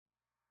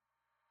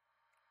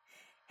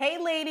Hey,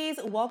 ladies,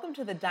 welcome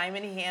to the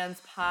Diamond Hands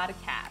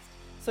podcast.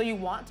 So, you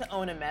want to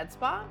own a med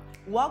spa?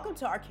 Welcome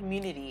to our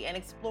community and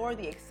explore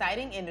the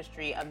exciting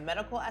industry of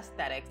medical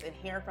aesthetics and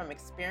hear from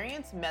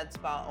experienced med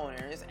spa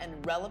owners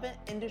and relevant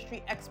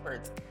industry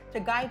experts to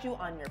guide you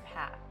on your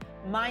path.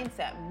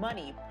 Mindset,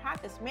 money,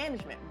 practice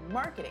management,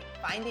 marketing.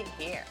 Find it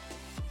here.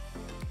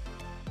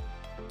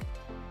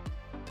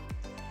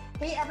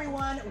 Hey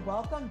everyone,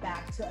 welcome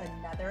back to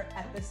another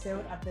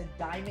episode of the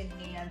Diamond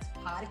Hands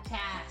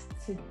podcast.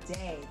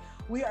 Today,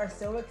 we are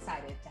so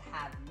excited to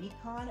have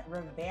Nikon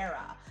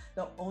Rivera,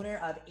 the owner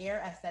of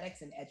Air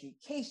Aesthetics and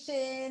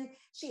Education.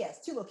 She has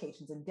 2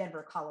 locations in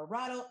Denver,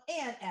 Colorado,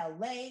 and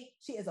LA.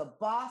 She is a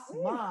boss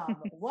mom.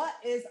 What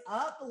is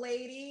up,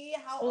 lady?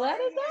 How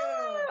What are is you?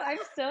 up? I'm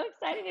so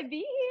excited to be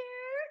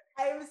here.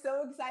 I am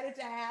so excited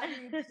to have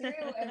you too.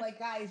 And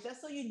guys,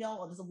 just so you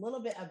know, just a little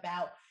bit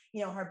about,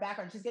 her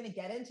background. She's going to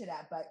get into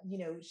that, but,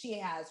 she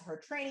has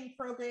her training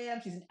program.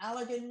 She's an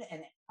Allergan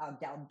and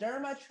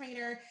Galderma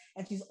trainer,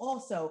 and she's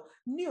also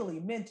newly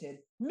mint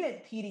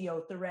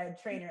PDO thread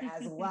trainer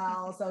as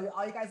well. So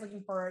all you guys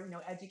looking for,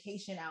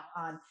 education out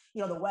on,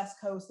 the West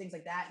Coast, things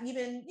like that,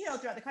 even,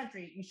 throughout the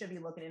country, you should be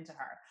looking into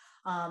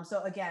her.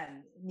 So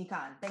again,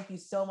 Nikon, thank you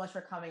so much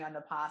for coming on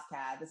the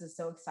podcast. This is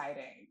so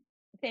exciting.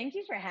 Thank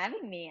you for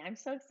having me. I'm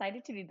so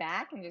excited to be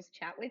back and just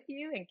chat with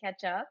you and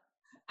catch up.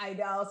 I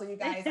know. So you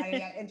guys,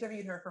 I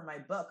interviewed her for my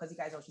book because you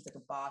guys know she's like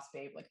a boss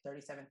babe,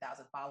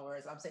 37,000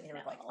 followers. I'm sitting here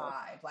with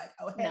 5.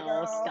 Oh, hey, No,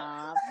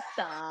 girl.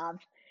 stop.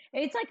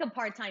 It's like a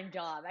part-time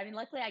job. I mean,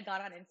 luckily I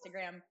got on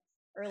Instagram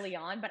early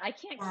on, but I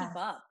can't keep Yes.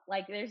 up.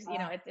 There's,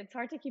 it's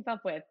hard to keep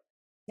up with.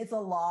 It's a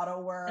lot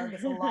of work.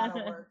 It's a lot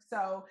of work.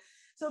 So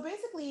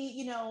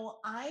basically,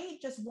 I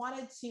just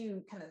wanted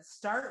to kind of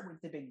start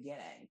with the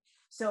beginning.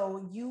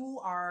 So you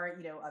are,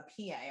 a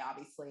PA,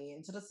 obviously.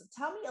 And so just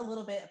tell me a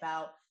little bit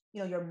about,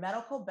 your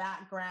medical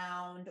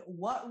background,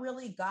 what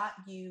really got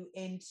you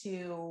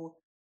into,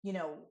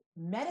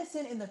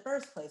 medicine in the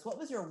first place? What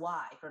was your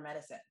why for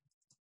medicine?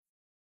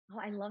 Oh,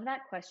 I love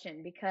that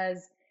question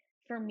because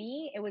for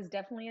me, it was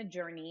definitely a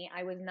journey.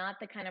 I was not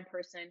the kind of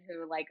person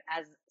who,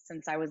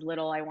 since I was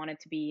little, I wanted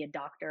to be a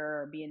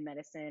doctor or be in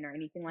medicine or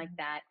anything like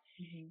that.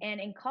 Mm-hmm. And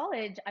in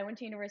college, I went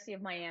to University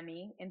of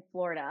Miami in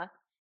Florida,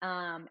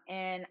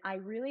 and I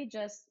really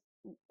just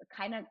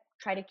kind of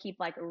try to keep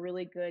a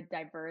really good,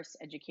 diverse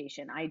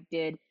education. I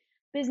did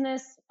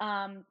business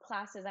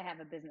classes. I have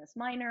a business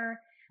minor.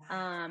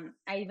 I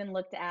even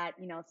looked at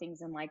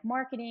things in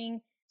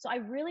marketing. So I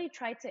really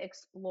tried to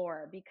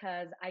explore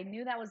because I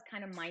knew that was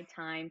kind of my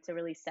time to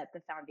really set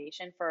the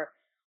foundation for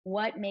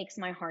what makes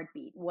my heart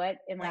beat. What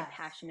am I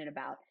passionate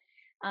about?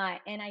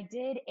 And I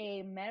did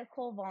a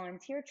medical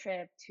volunteer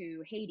trip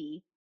to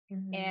Haiti.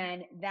 Mm-hmm.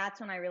 And that's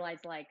when I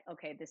realized,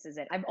 okay, this is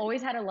it. I've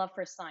always had a love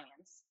for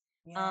science.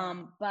 Yeah.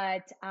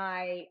 But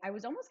I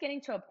was almost getting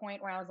to a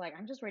point where I was like,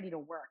 I'm just ready to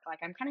work.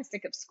 I'm kind of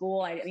sick of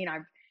school. I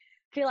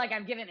feel like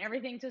I've given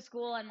everything to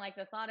school, and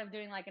the thought of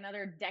doing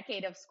another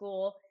decade of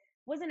school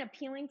wasn't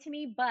appealing to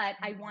me, but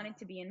I wanted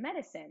to be in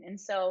medicine. And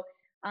so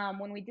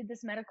when we did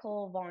this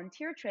medical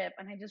volunteer trip,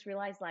 and I just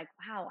realized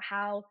wow,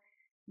 how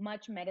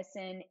much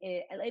medicine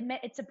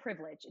it's a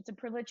privilege. It's a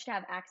privilege to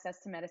have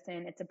access to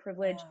medicine. It's a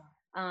privilege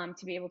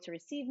to be able to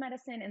receive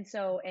medicine, and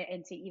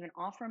to even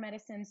offer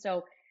medicine.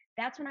 So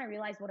that's when I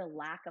realized what a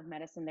lack of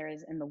medicine there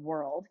is in the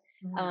world.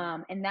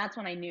 Mm-hmm. And that's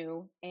when I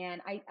knew,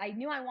 and I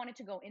knew I wanted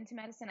to go into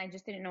medicine. I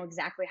just didn't know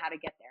exactly how to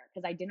get there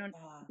because I didn't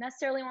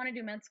necessarily want to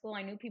do med school.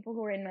 I knew people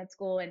who were in med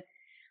school, and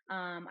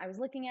I was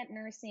looking at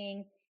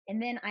nursing. And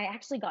then I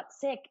actually got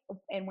sick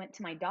and went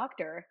to my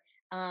doctor,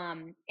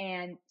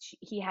 and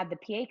he had the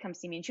PA come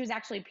see me, and she was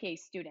actually a PA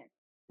student.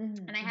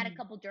 Mm-hmm. And I had a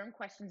couple derm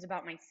questions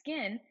about my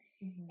skin.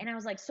 Mm-hmm. And I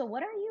was like, so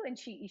what are you? And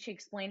she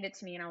explained it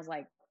to me, and I was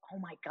like, oh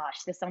my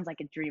gosh, this sounds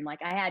like a dream. I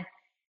had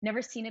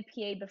never seen a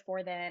PA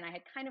before then. I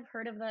had kind of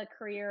heard of the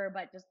career,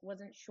 but just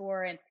wasn't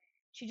sure. And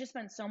she just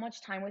spent so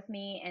much time with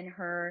me, and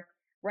her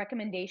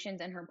recommendations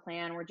and her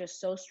plan were just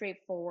so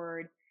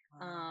straightforward.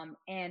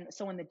 And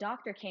so when the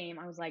doctor came,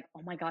 I was like,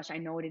 oh my gosh, I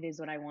know what it is,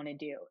 what I want to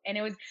do. And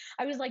I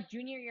was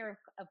junior year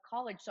of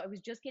college. So I was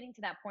just getting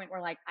to that point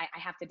where I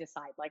have to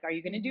decide, are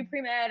you going to do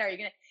pre-med? Are you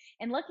going to,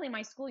 and luckily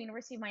my school,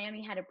 University of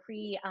Miami, had a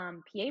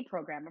PA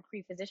program, a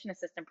pre-physician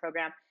assistant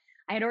program.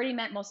 I had already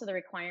met most of the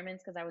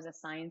requirements because I was a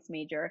science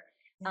major.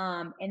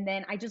 And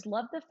then I just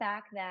love the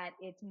fact that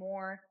it's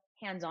more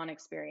hands-on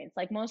experience.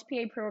 Most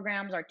PA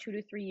programs are 2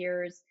 to 3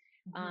 years.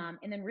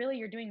 And then really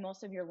you're doing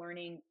most of your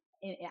learning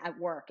at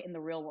work in the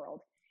real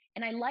world.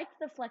 And I liked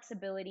the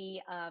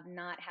flexibility of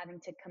not having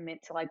to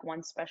commit to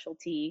one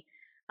specialty.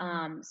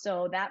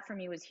 So that for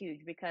me was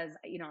huge because,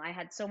 I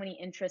had so many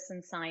interests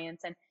in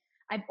science, and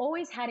I've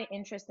always had an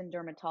interest in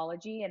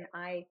dermatology. And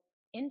I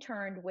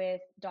interned with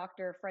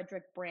Dr.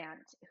 Frederick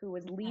Brandt, who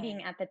was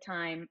leading at the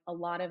time a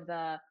lot of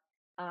the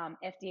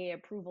FDA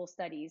approval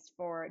studies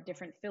for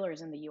different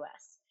fillers in the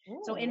US.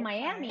 So in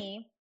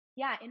Miami,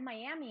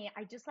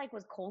 I just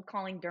was cold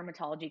calling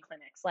dermatology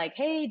clinics.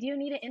 Hey, do you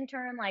need an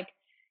intern?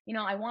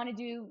 I want to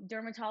do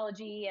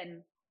dermatology,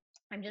 and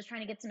I'm just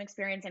trying to get some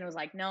experience. And it was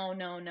no,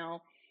 no,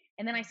 no.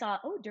 And then I saw,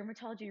 oh,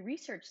 dermatology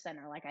research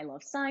center. Like I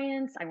love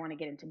science. I want to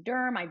get into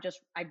derm. I've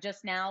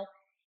just now,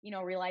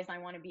 realized I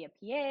want to be a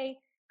PA.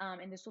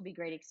 And this will be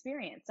great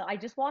experience. So I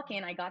just walk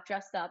in, I got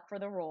dressed up for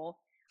the role.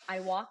 I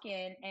walk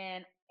in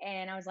and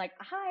I was like,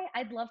 hi,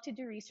 I'd love to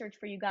do research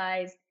for you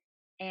guys.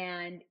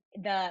 And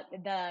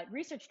the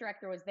research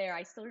director was there.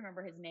 I still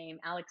remember his name,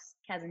 Alex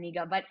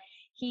Casaniga, but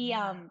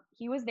Yeah.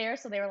 he was there.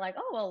 So they were like,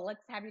 oh, well,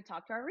 let's have you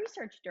talk to our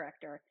research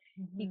director.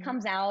 He Mhm.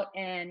 comes out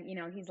and,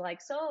 he's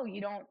like, so you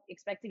don't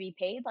expect to be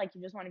paid? Like,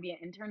 you just want to be an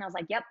intern? I was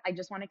like, yep, I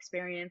just want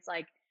experience.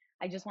 Like,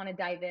 I just want to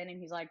dive in. And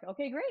he's like,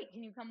 okay, great.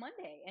 Can you come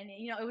Monday? And,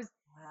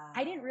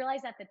 I didn't Wow.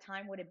 realize at the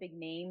time what a big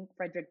name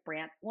Frederick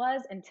Brandt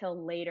was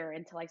until later,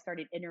 until I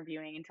started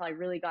interviewing, until I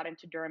really got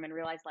into derm and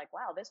realized, like,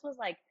 wow, this was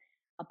like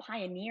a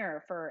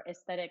pioneer for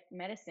aesthetic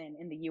medicine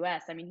in the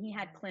US. I mean, he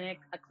had a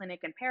Yeah. clinic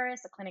in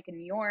Paris, a clinic in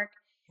New York,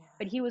 Yeah.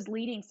 but he was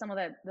leading some of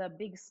the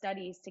big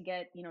studies to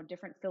get,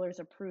 different fillers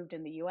approved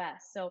in the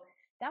US. So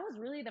that was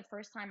really the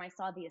first time I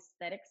saw the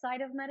aesthetic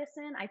side of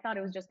medicine. I thought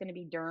it was just going to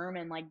be derm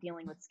and like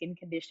dealing with skin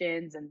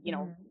conditions and,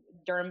 Mhm.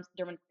 derm,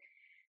 derm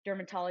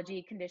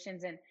dermatology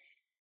conditions. And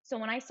so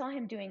when I saw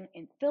him doing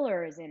in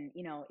fillers and,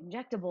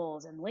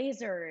 injectables and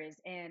lasers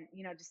and,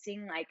 just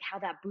seeing like how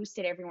that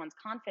boosted everyone's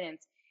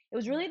confidence, it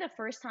was Yeah. really the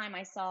first time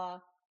I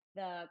saw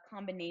the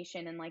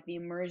combination and like the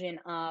immersion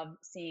of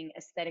seeing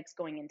aesthetics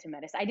going into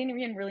medicine. I didn't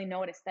even really know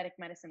what aesthetic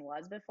medicine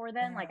was before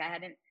then. Like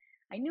Yeah.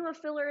 I knew of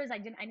fillers. I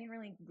didn't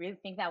really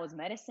think that was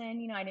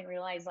medicine. I didn't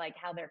realize like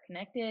how they're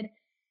connected,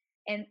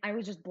 and I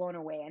was just blown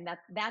away. And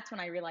that's when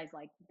I realized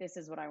like this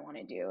is what I want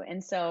to do.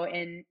 And so,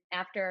 and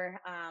after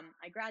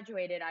I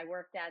graduated, I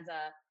worked as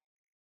a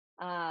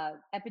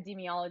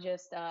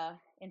epidemiologist,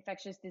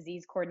 infectious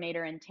disease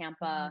coordinator in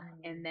Tampa.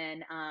 And Mhm.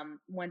 then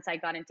once I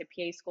got into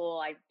PA school,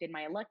 I did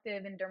my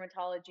elective in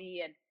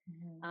dermatology and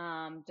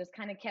Mhm. just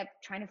kind of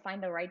kept trying to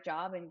find the right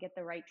job and get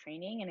the right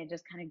training. And it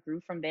just kind of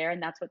grew from there.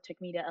 And that's what took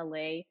me to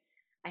LA.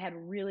 I had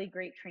really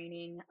great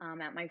training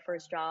at my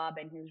first job,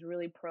 and he was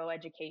really pro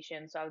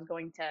education. So I was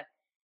going to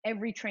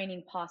every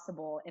training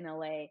possible in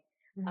LA.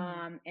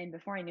 Mhm. And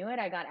before I knew it,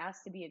 I got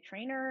asked to be a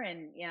trainer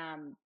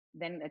and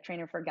then a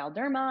trainer for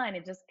Galderma, and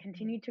it just Mhm.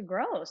 continued to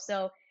grow.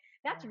 So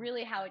that's Wow.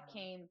 really how it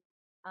came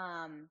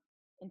um,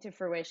 into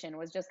fruition,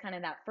 was just kind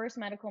of that first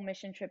medical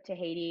mission trip to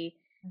Haiti.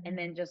 And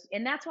Mhm. then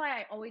and that's why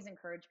I always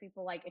encourage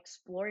people, like,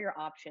 explore your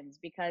options,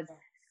 because Yes.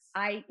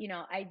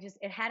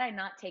 had I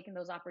not taken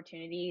those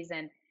opportunities,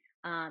 and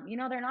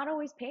they're not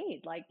always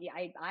paid. Like, yeah,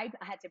 I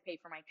had to pay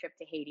for my trip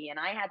to Haiti, and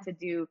I had to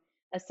do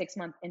a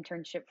 6-month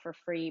internship for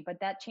free, but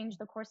that changed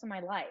the course of my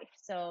life.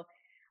 So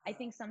I Wow.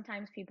 think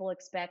sometimes people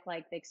expect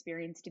like the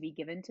experience to be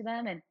given to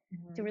them, and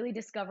to Mhm. really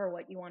discover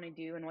what you want to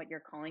do and what your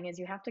calling is,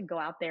 you have to go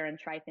out there and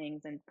try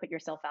things and put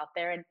yourself out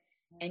there, and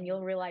Mhm.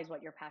 you'll realize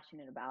what you're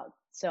passionate about.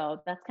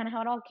 So that's kind of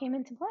how it all came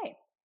into play.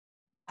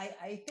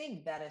 I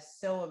think that is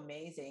so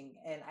amazing.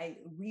 And I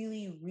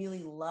really,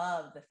 really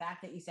love the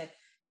fact that you said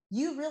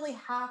you really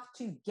have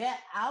to get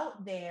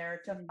out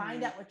there to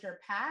find Mhm. out what your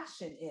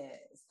passion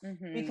is,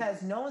 Mhm.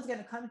 because no one's going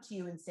to come to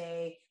you and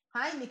say,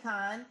 hi,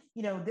 Mikan,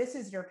 this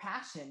is your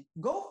passion.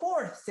 Go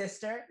forth,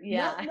 sister. No,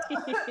 Yeah. no.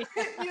 You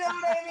know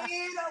what I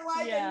mean? I'm like,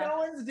 and Yeah. no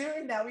one's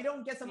doing that. We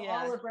don't get some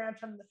Yeah. olive branch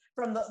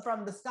from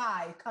the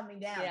sky coming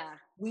down. Yeah.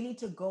 We need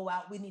to go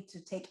out. We need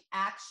to take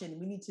action.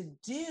 We need to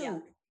Yeah.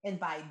 do, and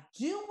by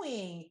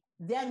doing,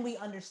 then we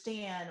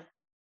understand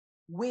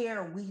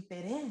where we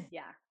fit in.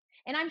 Yeah.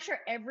 And I'm sure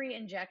every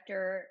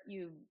injector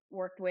you've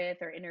worked with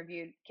or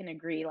interviewed can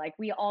agree. Like,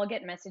 we all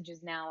get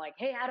messages now like,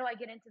 hey, how do I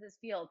get into this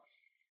field?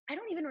 I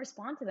don't even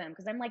respond to them,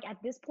 because I'm like,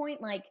 at this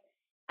point, like,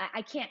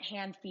 I can't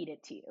hand feed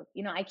it to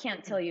you. I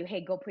can't tell you,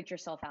 hey, go put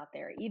yourself out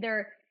there.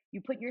 Either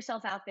you put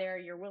yourself out there,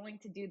 you're willing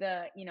to do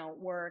the,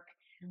 work.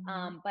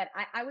 Mhm. But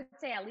I would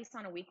say at least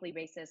on a weekly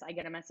basis, I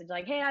get a message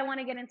like, hey, I want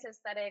to get into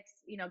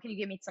aesthetics. Can you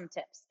give me some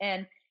tips?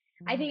 And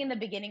I think in Mhm. the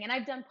beginning, and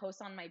I've done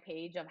posts on my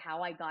page of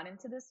how I got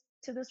into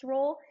this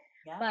role,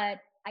 Yeah.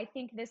 but I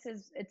think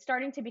it's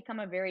starting to become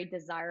a very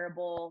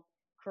desirable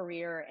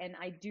career. And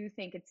I do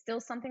think it's still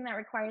something that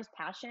requires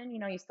passion.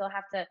 You still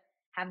have to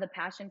have the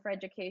passion for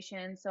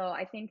education. So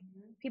I think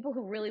Mhm. people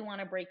who really want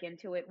to break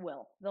into it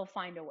they'll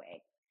find a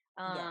way.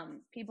 Yes.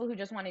 People who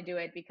just want to do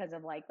it because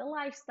of like the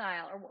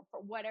lifestyle or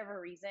for whatever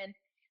reason,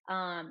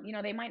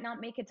 they might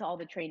not make it to all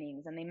the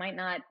trainings, and they might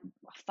not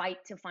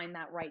fight to find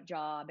that right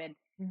job. And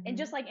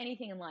just Mhm. like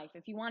anything in life,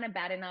 if you want it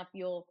bad enough,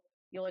 you'll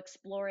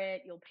explore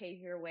it, you'll pave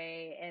your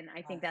way. And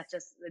I think Yes. that's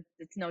just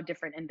it's no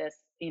different in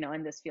this,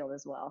 in this field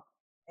as well.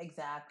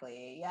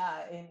 Exactly.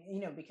 Yeah.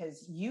 And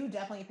because you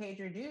definitely paid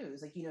your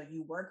dues. Like,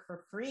 you work for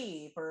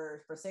free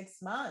for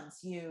 6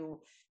 months.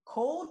 You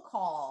cold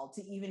call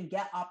to even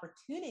get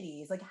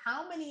opportunities. Like,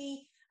 how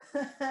many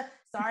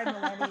sorry,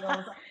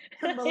 millennials.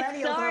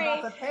 Millennials are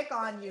about Sorry. to pick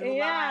on you,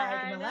 Yeah,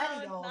 like I know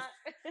it's millennials.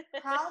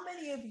 not. How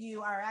many of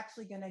you are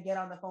actually going to get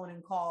on the phone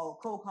and cold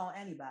call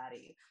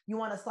anybody? You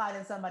want to slide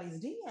in somebody's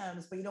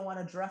DMs, but you don't want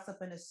to dress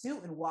up in a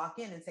suit and walk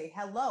in and say,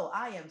 hello,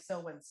 I am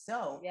so and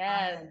so. I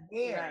Yes, am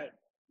here. right,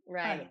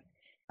 right. Honey.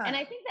 And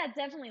I think that's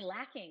definitely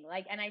lacking.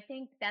 Like, and I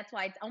think that's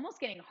why it's almost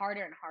getting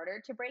harder and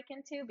harder to break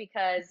into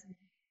because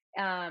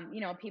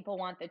people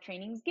want the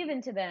trainings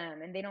given to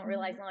them and they don't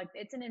realize Mhm. like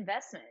it's an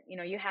investment.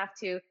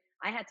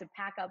 I had to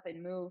pack up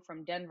and move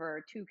from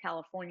Denver to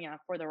California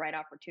for the right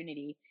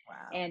opportunity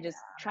Wow. and just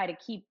try to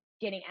keep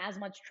getting as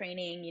much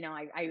training.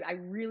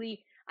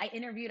 I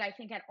interviewed, I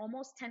think, at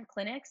almost 10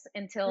 clinics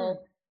Yeah.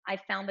 until I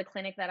found the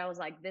clinic that I was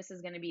like, this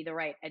is going to be the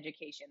right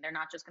education. They're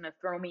not just going to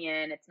throw me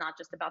in. It's not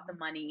just about the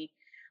money.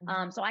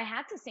 Mhm. So I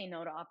had to say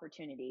no to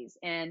opportunities.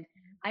 And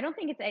I don't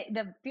think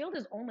the field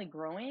is only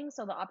growing,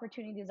 so the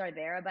opportunities are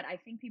there, but I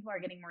think people are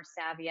getting more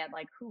savvy at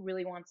like who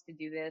really wants to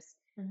do this,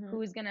 Mhm.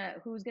 who's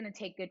gonna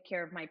take good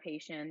care of my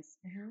patients,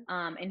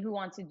 Mhm. and who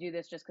wants to do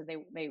this just because they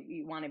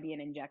want to be an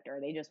injector,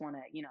 they just want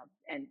to,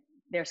 and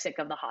they're sick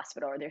of the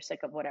hospital or they're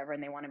sick of whatever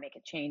and they want to make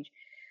a change.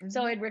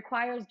 So Mhm. it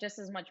requires just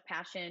as much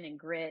passion and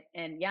grit.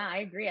 And yeah, I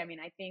agree. I mean,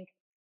 I think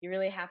you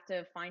really have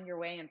to find your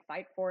way and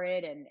fight for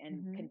it and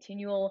Mhm.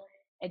 continual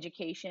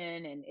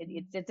education, and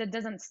Mhm. it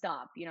doesn't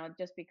stop.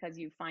 Just because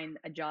you find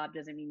a job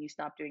doesn't mean you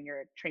stop doing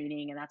your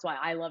training, and that's why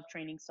I love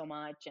training so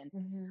much, and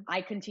Mhm.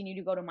 I continue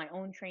to go to my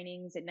own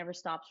trainings. It never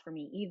stops for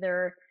me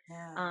either.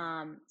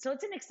 Yeah. So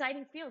it's an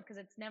exciting field because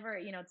it's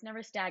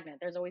never stagnant.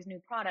 There's always new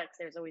products,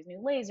 there's always new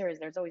lasers,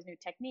 there's always new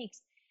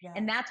techniques,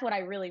 and Yes. that's what I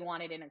really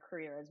wanted in a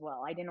career as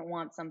well. I didn't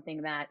want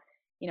something that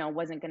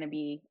wasn't going to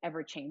be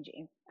ever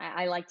changing.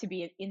 I like to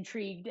be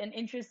intrigued and All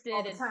interested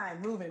the and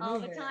time, moving, all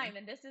the moving. time,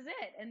 and this is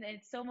it, and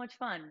it's so much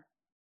fun.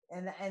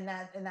 And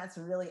that's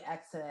really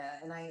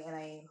excellent. And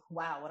I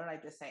wow, what did I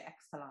just say?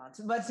 Excellent.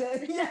 But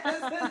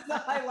yes, so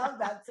I love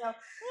that. So,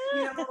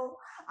 you know,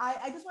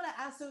 I just want to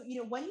ask.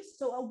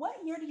 So,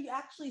 what year did you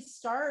actually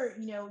start?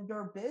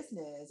 Your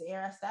business,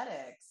 Air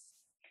Aesthetics.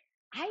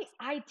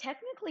 I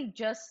technically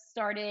just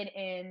started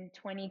in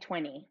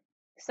 2020.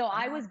 So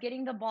I Okay. was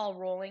getting the ball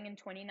rolling in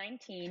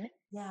 2019, and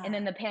Yeah.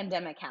 then the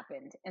pandemic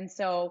happened. And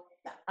so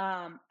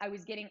Yeah. I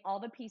was getting all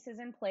the pieces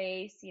in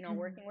place, Mhm.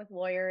 working with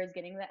lawyers,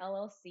 getting the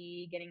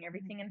LLC, getting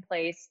everything in Mhm.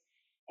 place.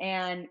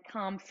 And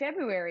come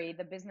February,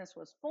 the business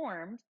was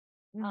formed,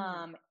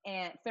 Mhm.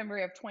 and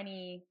February of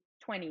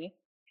 2020.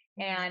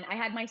 Mhm. And I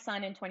had my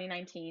son in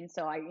 2019.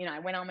 So I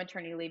went on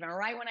maternity leave. And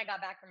right when I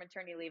got back from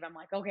maternity leave, I'm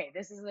like, okay,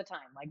 this is the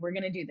time. Like, we're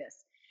going to do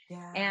this,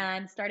 Yeah.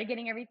 and started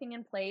getting everything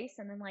in place.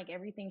 And then like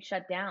everything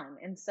shut down.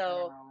 And I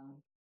so know.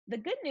 the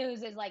good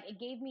news is like it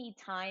gave me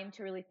time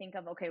to really think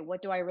of, okay,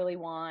 what do I really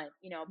want?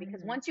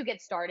 Because Mhm. once you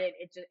get started,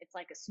 it's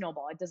like a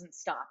snowball. It doesn't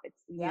stop. It's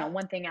Yep.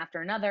 one thing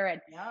after another,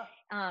 and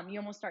Yep. you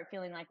almost start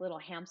feeling like little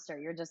hamster.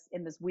 You're just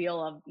in this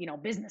wheel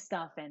of business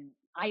stuff and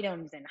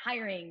items and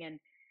hiring and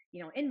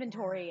Yeah.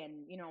 inventory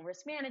and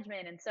risk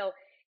management. And so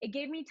it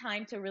gave me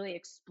time to really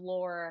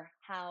explore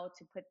how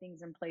to put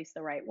things in place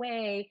the right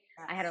way.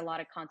 I had a Yes. lot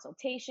of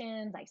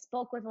consultations. I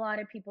spoke with a lot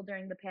of people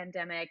during the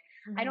pandemic.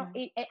 I don't.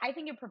 Mhm. I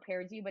think it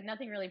prepares you, but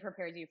nothing really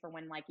prepares you for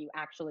when like you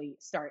actually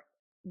start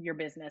your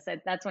business.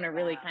 That's when it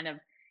really Yeah. kind of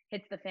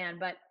hits the fan.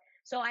 But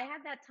so I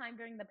had that time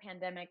during the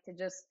pandemic to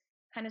just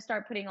kind of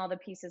start putting all the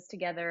pieces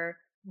together.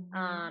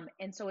 Mhm.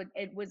 And so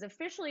it was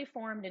officially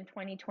formed in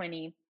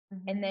 2020.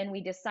 And Mhm. then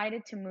we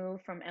decided to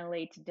move from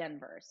LA to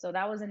Denver. So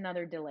that was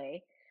another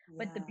delay.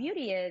 But the Yeah.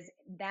 beauty is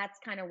that's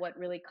kind of what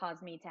really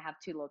caused me to have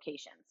two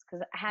locations.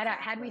 Because had we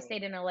Exactly.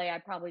 stayed in LA, I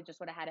probably just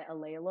would have had an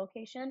LA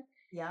location. And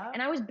Yep.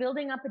 I was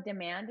building up a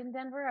demand in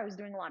Denver. I was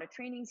doing a lot of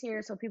trainings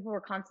here. So people were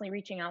constantly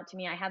reaching out to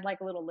me. I had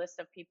like a little list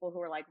of people who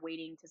were like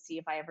waiting to see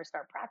if I ever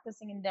start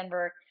practicing in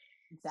Denver.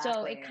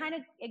 So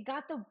Exactly. it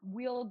got the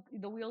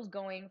wheels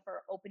going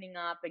for opening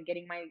up and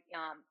getting my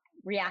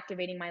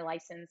reactivating my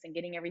license and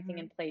getting everything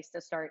in Mhm. place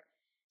to start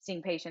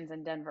seeing patients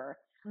in Denver.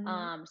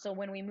 Mhm. So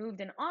when we moved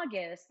in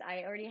August,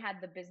 I already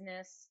had the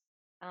business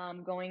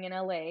going in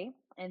LA,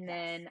 and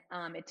Yes.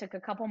 then it took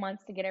a couple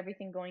months to get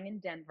everything going in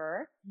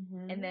Denver,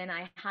 and Mhm. then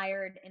I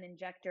hired an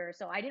injector.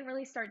 So I didn't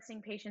really start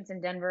seeing patients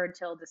in Denver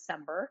until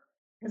December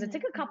because it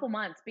took Mhm. a couple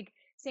months.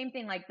 Same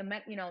thing, like the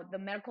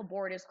medical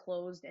board is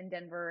closed in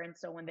Denver, and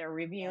so when they're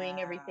reviewing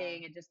Yeah.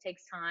 everything, it just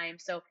takes time.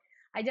 So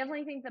I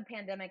definitely think the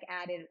pandemic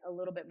added a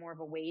little bit more of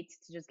a weight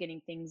to just getting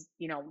things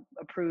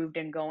approved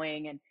and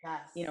going, and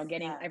Yes.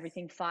 getting Yes.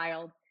 everything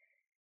filed.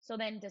 So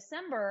then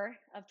December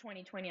of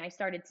 2020, I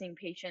started seeing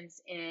patients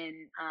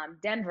in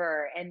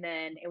Denver, and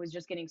then it was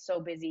just getting so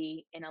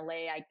busy in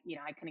LA.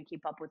 I couldn't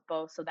keep up with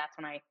both. So that's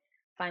when I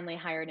finally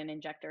hired an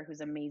injector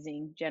who's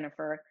amazing,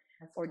 Jennifer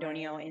That's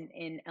Ordonio great.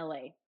 in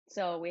LA.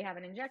 So we have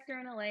an injector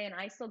in LA, and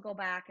I still go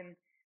back and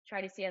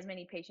try to see as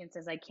many patients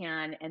as I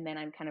can. And then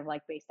I'm kind of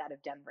like based out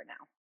of Denver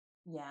now.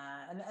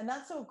 Yeah, and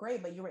that's so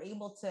great. But you were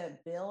able to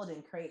build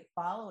and create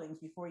followings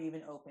before you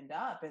even opened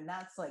up, and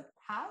that's like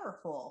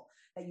powerful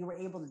that you were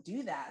able to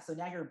do that. So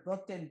now you're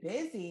booked and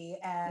busy,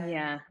 and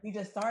Yeah. you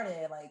just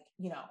started like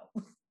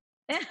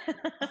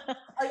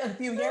a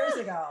few years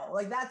ago.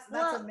 Like that's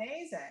Well,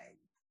 amazing.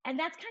 and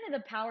that's kind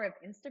of the power of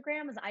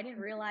Instagram, is I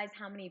didn't realize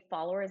how many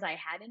followers I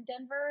had in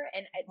Denver,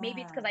 and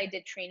maybe it's because Yeah. I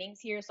did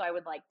trainings here, so I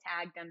would like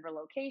tag Denver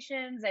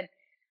locations, and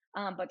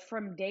But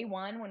from day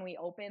one, when we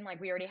opened, like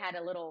we already had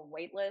a little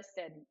wait list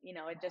and,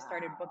 it just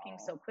started booking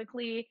so Wow.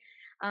 quickly.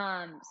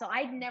 So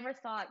I'd never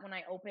thought when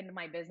I opened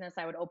my business,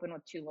 I would open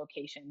with two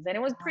locations, and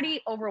it was Wow.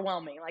 pretty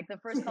overwhelming. Like the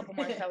first couple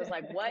months, I was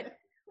like,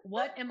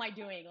 what am I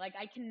doing? Like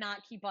I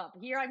cannot keep up.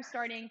 Here I'm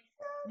starting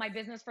my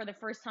business for the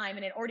first time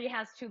and it already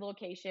has two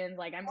locations.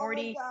 Like I'm Oh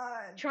my already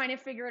God. trying to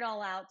figure it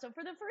all out. So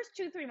for the first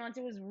 2, 3 months,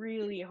 it was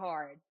really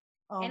hard.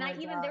 Oh And my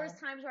there was God.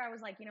 times where I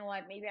was like, you know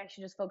what, maybe I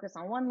should just focus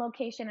on one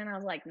location. And I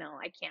was like, no,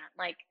 I can't.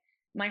 Like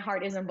my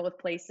heart is in both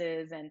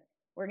places and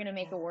we're gonna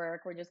make it Yeah.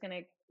 work. We're just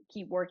gonna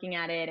keep working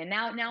at it. And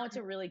now it's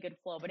a really good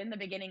flow. But in the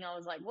beginning I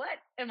was like, what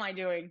am I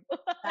doing?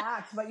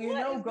 Facts, but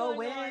What is go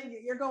going on? in,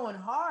 you're going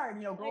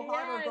hard, go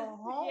hard or Yes, go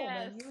home.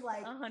 yes, And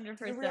a hundred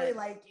you really percent.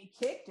 like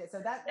kicked it.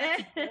 So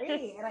that's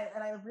great. And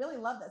I really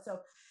love that. So,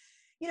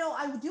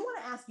 I do want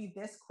to ask you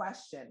this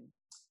question.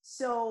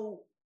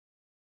 So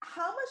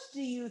how much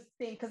do you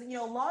think, because a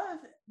lot of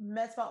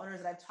med spa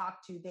owners that I've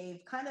talked to,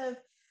 they've kind of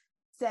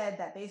said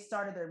that they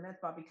started their med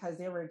spa because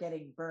they were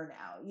getting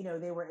burnout.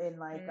 They were in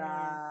like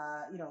Mm,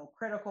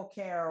 critical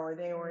care, or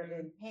they were mm,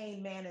 in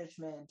pain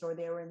management, or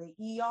they were in the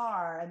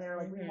ER, and they were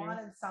like, we mhm,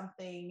 wanted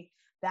something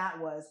that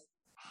was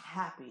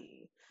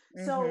happy.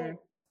 mhm.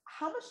 So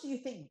how much do you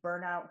think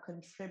burnout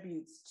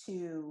contributes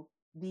to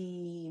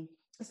the,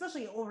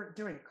 especially over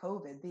during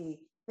COVID,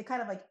 the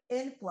kind of like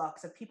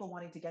influx of people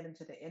wanting to get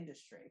into the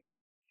industry?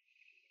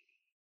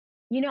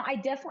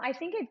 I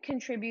think it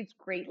contributes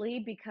greatly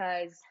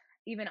because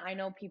even I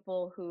know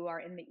people who are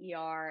in the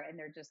ER and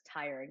they're just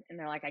tired and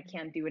they're like, I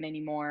can't do it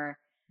anymore.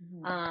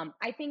 Mm-hmm.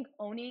 I think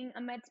owning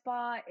a med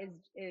spa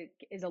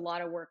is a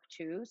lot of work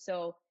too.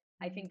 So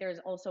I Mm-hmm. think there's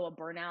also a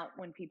burnout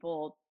when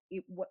people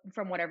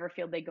from whatever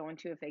field they go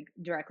into if they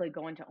directly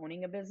go into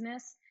owning a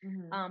business.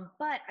 Mm-hmm.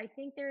 But I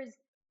think there's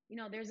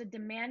a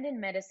demand in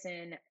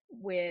medicine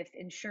with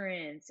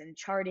insurance and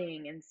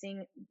charting and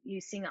seeing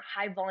a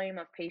high volume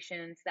of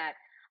patients that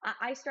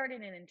I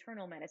started in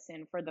internal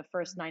medicine for the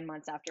first 9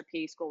 months after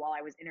PA school while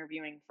I was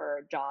interviewing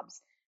for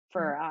jobs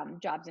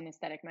in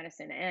aesthetic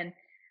medicine. And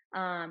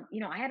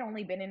I had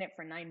only been in it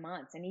for 9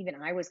 months, and even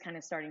I was kind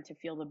of starting to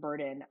feel the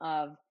burden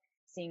of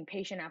seeing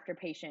patient after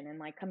patient and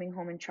like coming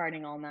home and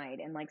charting all night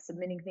and like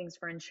submitting Mm-hmm. things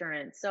for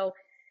insurance. So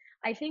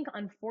I think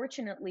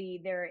unfortunately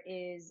there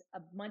is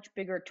a much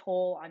bigger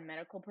toll on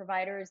medical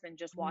providers than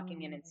just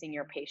walking in and seeing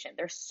your Mm-hmm. patient.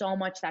 There's so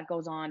much that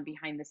goes on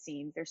behind the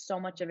scenes. There's so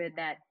much of it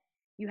that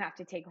you have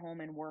to take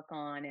home and work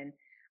on. And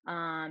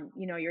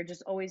you're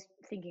just always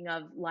thinking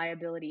of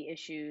liability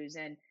issues.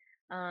 And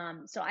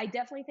so I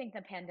definitely think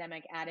the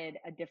pandemic added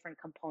a different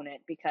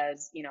component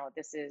because,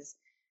 this is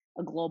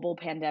a global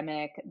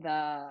pandemic.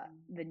 The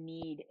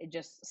need, it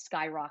just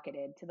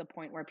skyrocketed to the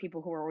point where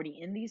people who are already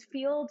in these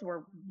fields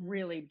were Mm-hmm.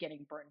 really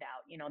getting burned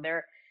out.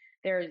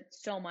 There's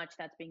so much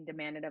that's being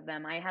demanded of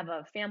them. I have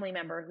a family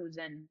member who's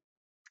an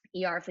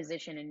ER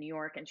physician in New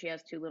York, and she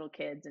has two little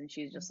kids, and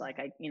she's just like,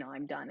 Mm-hmm.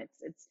 I'm done.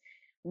 It's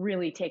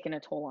really taken a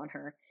toll on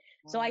her.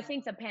 So I Wow.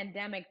 think the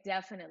pandemic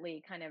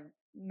definitely kind of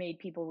made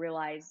people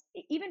realize,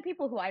 even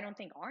people who I don't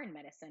think are in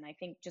medicine, I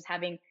think just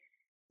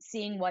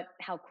seeing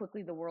how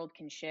quickly the world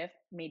can shift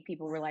made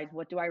people realize,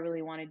 what do I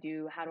really want to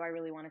do? How do I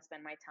really want to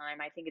spend my time?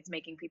 I think it's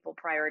making people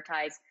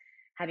prioritize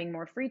having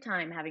more free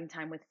time, having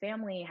time with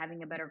family,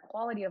 having a better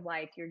quality of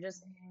life.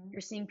 Mhm.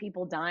 You're seeing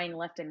people dying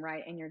left and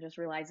right, and you're just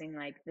realizing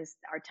like this,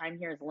 our time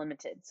here is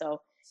limited.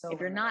 So So if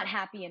you're not limited.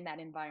 happy in that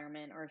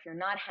environment, or if you're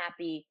not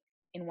happy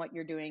in what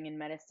you're doing in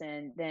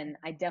medicine, then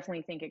I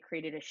definitely think it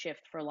created a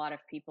shift for a lot of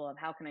people of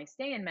how can I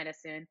stay in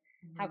medicine?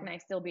 How can Mhm. I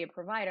still be a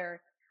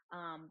provider?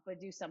 But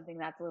do something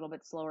that's a little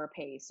bit slower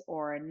pace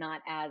or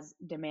not as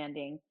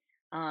demanding.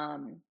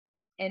 Um,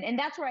 and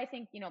that's where I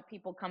think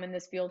people come in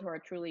this field who are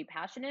truly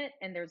passionate,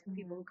 and there's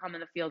people who Mhm. come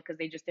in the field because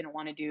they just didn't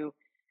want to do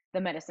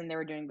the medicine they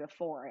were doing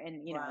before,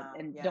 and Wow.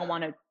 and Yeah. don't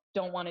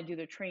want to do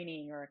the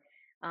training, or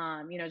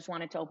just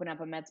wanted to open up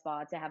a med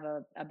spa to have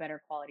a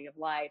better quality of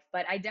life.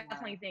 But I Yeah.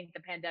 definitely think the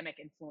pandemic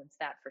influenced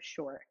that for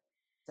sure.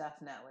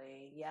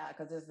 Definitely. Yeah.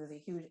 Because there's a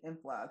huge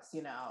influx,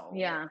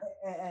 Yeah.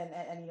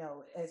 and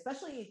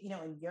especially,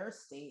 in your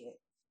state,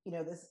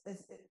 this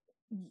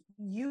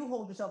you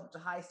hold yourself to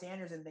high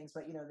standards and things,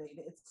 but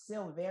it's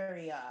still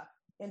very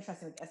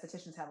interesting. Like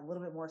estheticians have a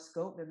little bit more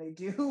scope than they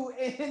do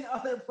in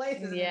other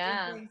places, and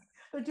Yeah.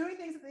 they're doing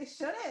things that they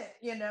shouldn't,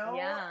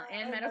 Yeah,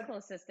 and and like,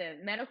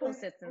 medical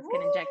assistants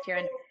can inject here,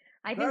 and woo,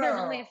 I think there's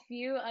only a girl.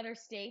 few other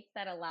states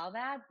that allow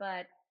that.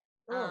 But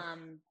Oof,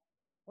 um,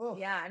 oof.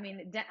 yeah, I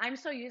mean,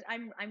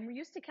 I'm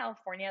used to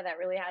California that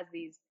really has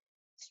these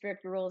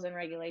strict rules and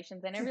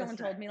regulations, and Super everyone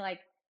told strict. me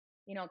like,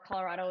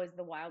 Colorado is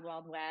the wild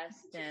wild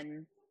west,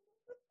 and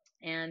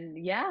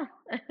yeah.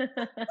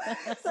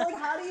 So like,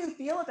 how do you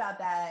feel about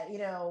that,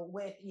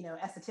 with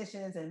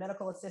estheticians and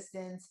medical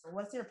assistants?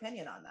 What's your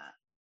opinion on that?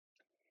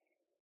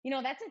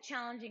 That's a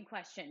challenging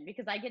question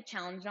because I get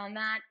challenged on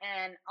that,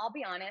 and I'll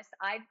be honest,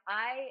 I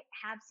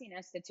have seen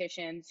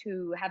estheticians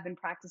who have been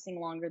practicing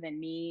longer than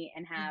me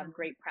and have Mhm.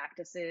 great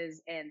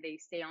practices, and they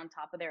stay on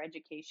top of their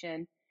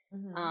education.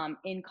 Mhm.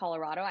 in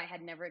Colorado. I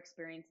had never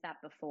experienced that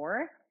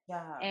before.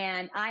 Yeah.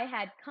 And I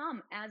had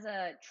come as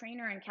a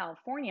trainer in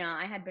California.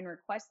 I had been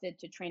requested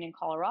to train in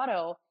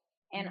Colorado.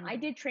 And I Mhm.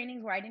 did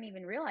trainings where I didn't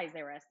even realize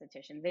they were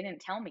estheticians. They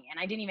didn't tell me. And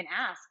I didn't even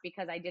ask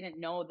because I didn't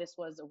know this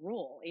was a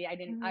rule.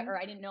 Mhm.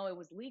 I didn't know it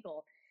was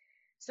legal.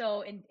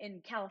 So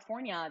in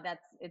California,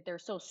 they're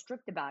so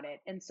strict about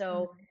it. And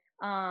so Mhm.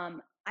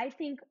 I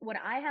think what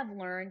I have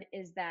learned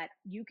is that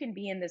you can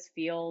be in this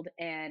field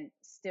and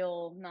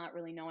still not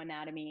really know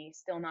anatomy,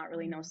 still not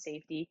really know Mhm.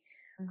 safety.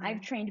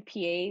 I've Mhm. trained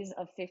PAs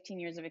of 15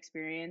 years of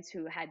experience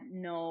who had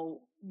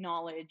no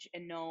knowledge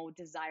and no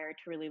desire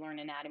to really learn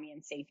anatomy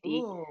and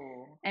safety.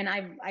 Ooh. And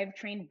I've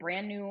trained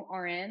brand new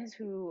RNs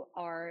who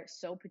are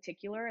so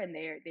particular and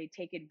they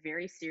take it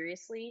very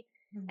seriously.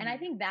 And I Mhm.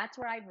 think that's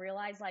where I've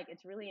realized like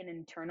it's really an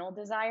internal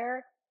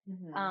desire.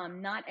 Mhm.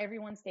 Not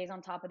everyone stays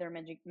on top of their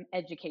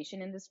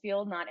education in this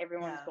field. Not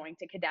everyone's Yeah. going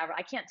to cadaver.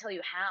 I can't tell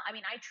you how. I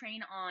mean, I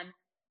train on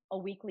a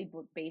weekly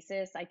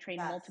basis. I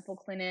train Yes. multiple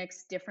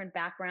clinics, different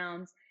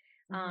backgrounds.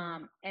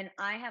 Mhm. And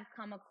I have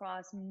come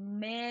across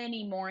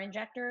many more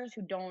injectors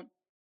who don't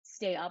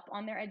stay up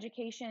on their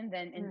education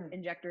than Mm.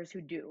 injectors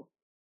who do.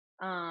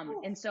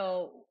 Ooh. And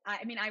so,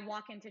 I mean, I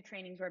walk into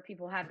trainings where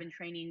people have been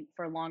training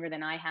for longer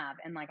than I have,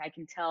 and like I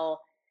can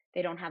tell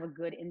they don't have a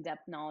good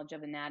in-depth knowledge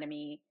of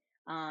anatomy.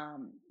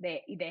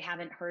 They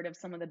haven't heard of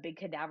some of the big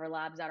cadaver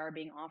labs that are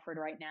being offered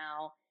right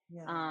now.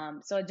 Yeah.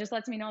 So it just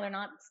lets me know they're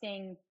not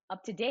staying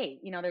up to date.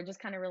 You know, they're just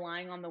kind of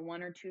relying on the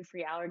one or two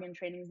free allergen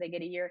trainings they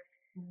get a year.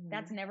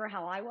 That's Mhm. never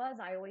how I was.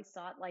 I always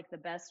sought like the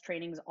best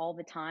trainings all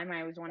the time.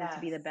 I always wanted to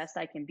be Yes. the best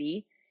I can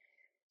be.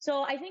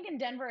 So I think in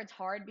Denver it's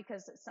hard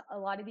because a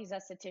lot of these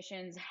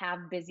estheticians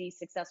have busy,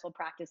 successful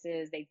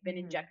practices. They've been Mhm.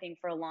 injecting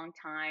for a long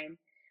time.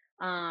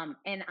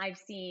 And I've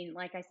seen,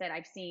 like I said,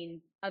 I've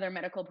seen other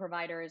medical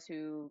providers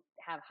who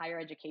have higher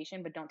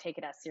education but don't take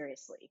it as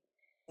seriously.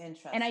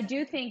 And I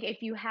do Interesting. think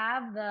if you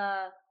have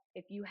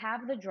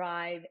the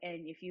drive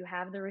and if you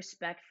have the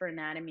respect for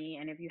anatomy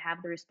and if you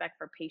have the respect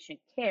for patient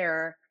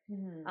care,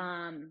 Mhm.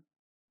 um,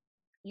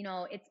 you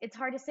know, it's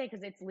hard to say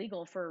because it's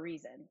legal for a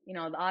reason. You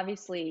know,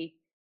 obviously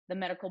the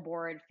medical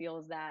board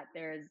feels that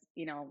there's,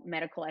 you know,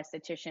 medical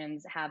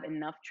estheticians have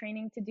enough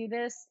training to do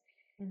this.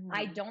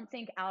 I Mhm. don't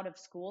think out of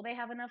school they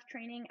have enough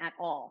training at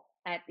all.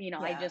 At you know,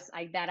 Yeah.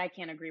 I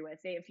can't agree with.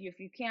 If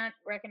you can't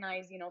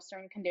recognize, you know,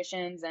 certain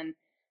conditions and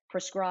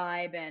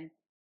prescribe and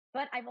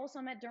but I've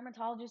also met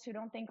dermatologists who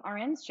don't think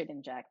RNs should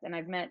inject. And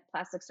I've met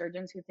plastic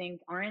surgeons who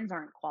think RNs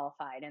aren't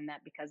qualified and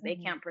that because they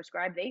Mhm. can't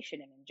prescribe, they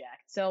shouldn't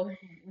inject. So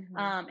Mhm.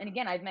 Mhm. and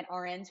again, I've met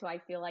RNs who I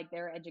feel like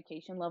their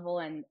education level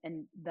and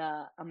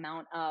the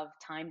amount of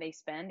time they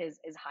spend is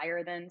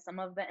higher than some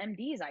of the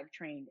MDs I've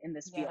trained in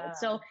this field. Yeah.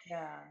 So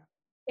Yeah.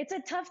 it's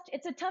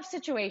a tough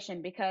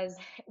situation because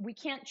we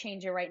can't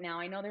change it right now.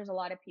 I know there's a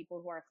lot of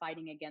people who are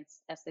fighting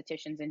against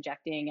estheticians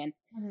injecting, and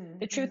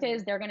Mhm. the truth Mhm.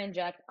 is they're going to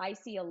inject. I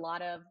see a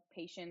lot of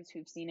patients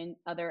who've seen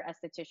other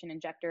esthetician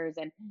injectors,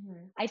 and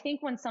Mhm. I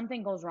think when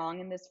something goes wrong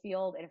in this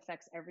field, it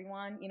affects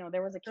everyone. You know,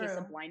 there was a case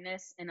of True.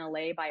 blindness in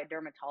LA by a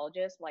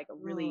dermatologist, like a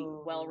really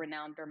Ooh.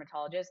 well-renowned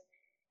dermatologist,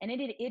 and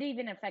it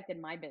even affected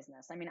my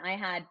business. I mean, I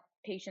had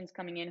patients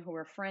coming in who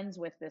were friends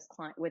with this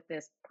client with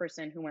this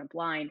person who went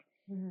blind,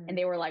 and Mhm.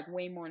 they were like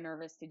way more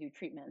nervous to do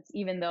treatments,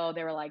 even though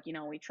they were like, you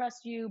know, we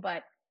trust you,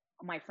 but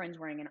my friend's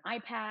wearing an eye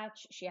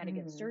patch. She had to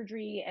get Mhm.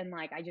 surgery, and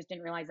like I just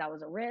didn't realize that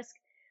was a risk.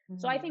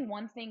 So I Mhm. think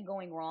one thing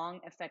going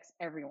wrong affects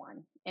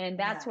everyone. And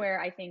that's Yeah.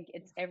 where I think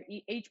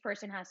each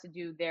person has to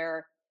do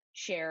their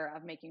share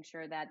of making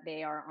sure that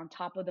they are on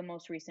top of the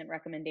most recent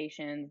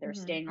recommendations, they're Mhm.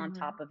 staying on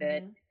top Mhm. of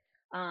it. Mhm.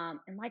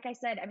 And like I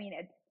said, I mean,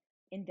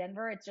 in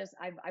Denver, it's just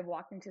I've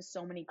walked into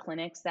so many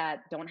clinics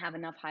that don't have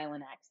enough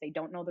Hylenex. They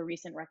don't know the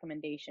recent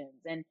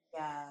recommendations, and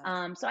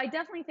Yes. so I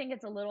definitely think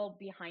it's a little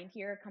behind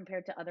here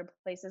compared to other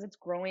places. It's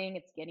growing,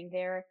 it's getting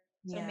there.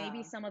 So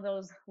maybe Yeah. some of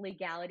those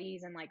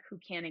legalities and like who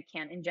can and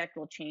can't inject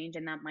will change,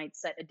 and that might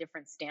set a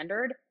different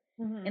standard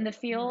in the Mhm.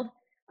 field.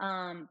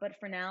 Mhm. But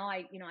for now,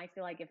 I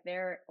feel like if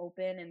they're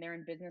open and they're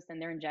in business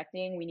and they're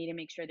injecting, we need to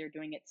make sure they're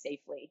doing it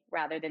safely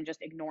rather than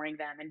just ignoring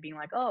them and being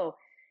like, oh,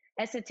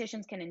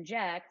 estheticians can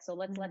inject, so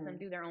let's let them Mhm.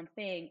 do their own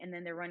thing, and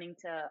then they're running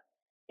to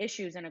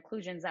issues and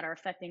occlusions that are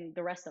affecting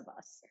the rest of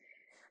us.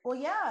 Well,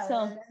 yeah,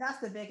 So and that's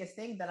the biggest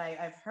thing that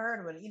I've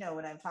heard when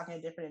when I'm talking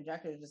to different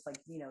injectors, just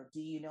like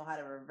do you know how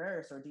to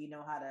reverse or do you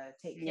know how to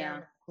take care of yeah,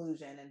 an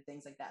occlusion and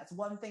things like that. It's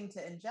one thing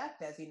to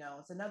inject, as you know,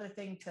 it's another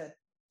thing to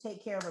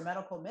take care of a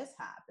medical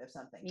mishap if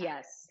something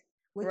happens, yes,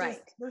 which is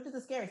right. which is the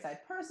scary side.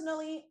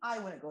 Personally, I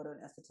wouldn't go to an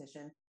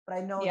esthetician, but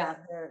I know Yeah. that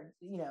they're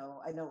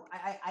I know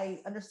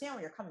I understand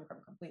where you're coming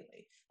from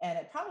completely, and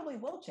it probably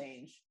will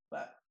change,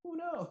 but who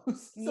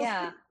knows? So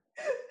Yeah.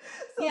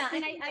 so Yeah,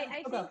 and speaking of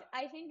okay.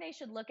 I think they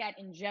should look at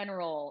in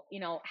general, you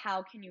know,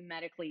 how can you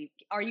medically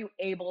are you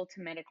able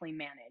to medically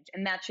manage?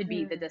 And that should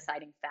be the Mm,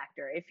 deciding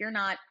factor. If you're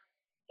not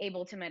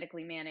able to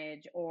medically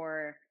manage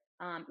or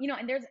you know,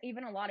 and there's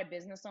even a lot of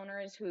business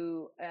owners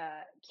who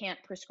can't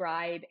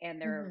prescribe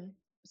and their mhm.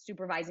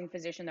 supervising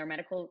physician, their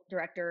medical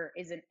director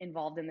isn't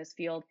involved in this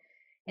field.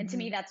 And to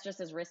me, Mhm. that's just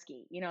as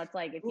risky. It's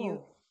like if you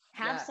Ooh,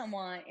 have yes.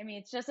 someone, I mean,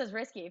 it's just as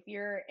risky if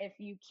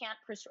you can't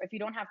if you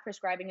don't have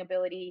prescribing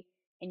ability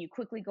and you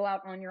quickly go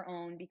out on your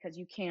own because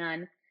you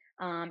can,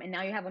 and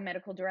now you have a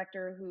medical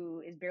director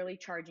who is barely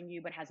charging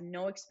you but has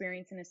no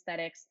experience in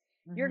aesthetics,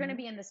 you're going to Mhm.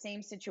 be in the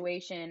same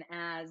situation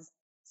as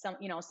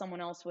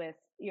someone else with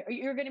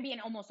you're going to be in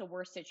almost a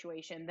worse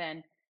situation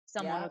than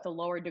someone Yep. with a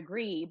lower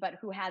degree but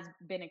who has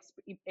been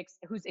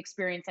who's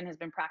experienced and has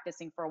been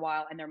practicing for a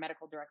while and their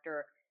medical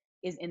director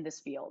is in this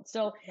field.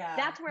 So Yeah,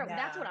 that's what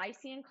yeah. I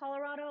see in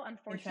Colorado.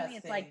 Unfortunately,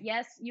 it's like, Interesting.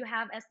 yes, you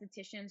have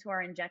estheticians who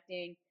are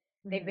injecting.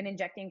 They've been Mhm.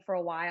 injecting for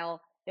a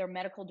while. Their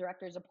medical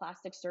director is a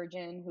plastic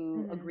surgeon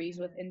who Mhm, agrees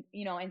with, mhm.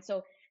 and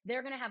so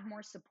they're going to have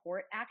more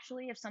support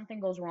actually if something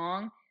goes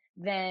wrong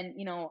than,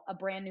 a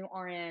brand new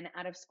RN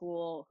out of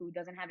school who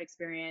doesn't have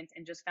experience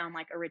and just found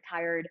like a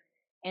retired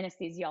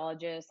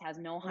anesthesiologist, has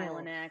no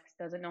Ooh, Hylenex,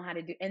 doesn't know how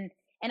to do, and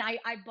I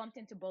bumped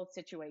into both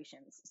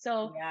situations.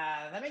 So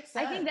yeah, that makes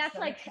I think sense, that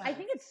makes I sense.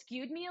 think it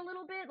skewed me a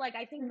little bit. Like,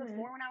 I think Mhm.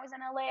 before when I was in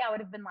LA, I would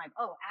have been like,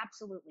 "Oh,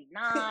 absolutely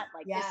not.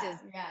 Like, this Yeah,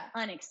 is yeah.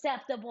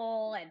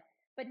 unacceptable."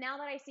 But now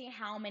that I see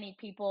how many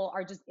people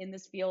are just in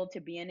this field to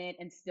be in it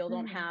and still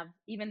don't Mhm, have,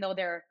 even though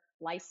they're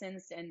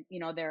licensed and,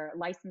 they're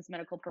licensed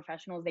medical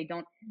professionals, they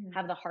don't mhm.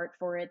 have the heart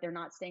for it. They're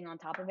not staying on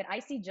top of it. I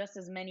see just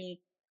as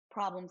many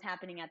problems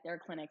happening at their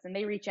clinics and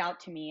they reach out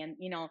to me and,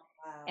 and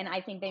Wow,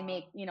 I think they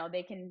make, wow.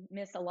 they can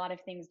miss a lot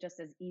of things just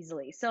as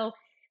easily. So,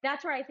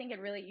 that's where I think it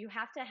really you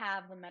have to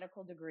have the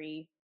medical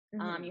degree.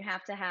 Mhm. You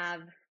have to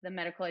have the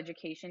medical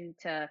education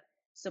to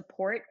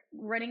support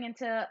running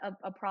into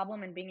a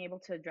problem and being able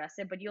to address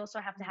it. But you also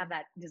have to have Mhm.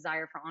 that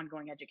desire for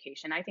ongoing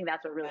education. I think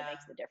that's what really Yeah.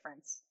 makes the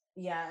difference.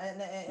 Yeah,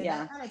 and Yeah.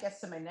 that kind of gets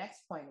to my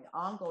next point,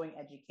 ongoing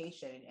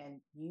education,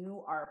 and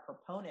you are a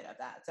proponent of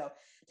that. So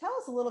tell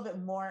us a little bit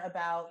more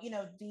about,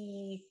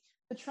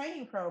 the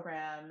training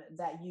program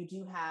that you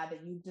do have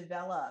that you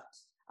developed.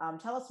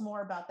 Tell us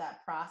more about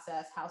that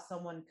process, how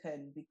someone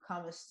could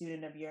become a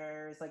student of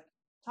yours. Like,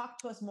 talk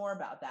to us more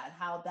about that,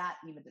 how that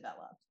even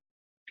developed.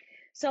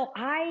 So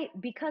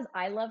because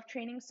I love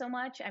training so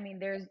much, I mean,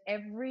 there's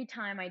every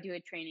time I do a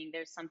training,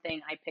 there's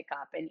something I pick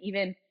up. And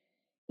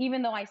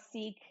even though I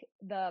seek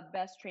the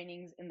best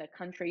trainings in the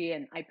country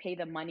and I pay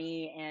the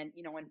money, and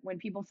when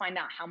people find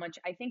out how much,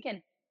 I think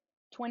in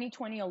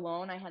 2020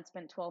 alone, I had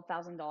spent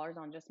 $12,000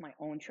 on just my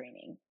own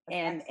training. That's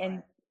And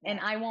excellent.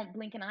 I won't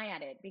blink an eye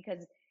at it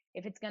because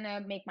if it's going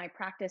to make my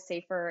practice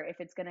safer, if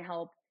it's going to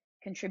help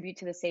contribute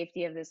to the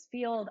safety of this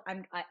field,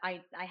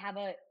 I have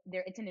a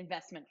there it's an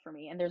investment for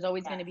me, and there's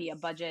always going to be a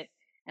Yes. budget,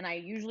 and I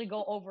usually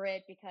go over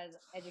it because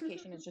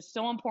education is just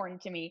so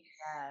important to me.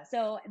 Yes.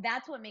 So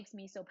that's what makes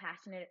me so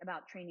passionate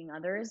about training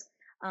others.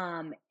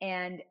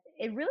 And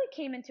it really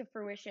came into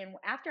fruition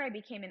after I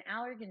became an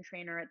allergen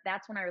trainer.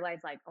 That's when I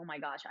realized, like, oh my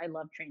gosh, I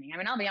love training. I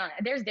mean, I'll be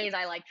honest, there's days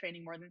I like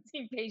training more than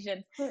seeing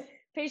patients.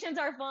 Patients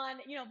are fun,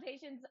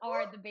 patients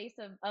are the base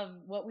of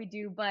what we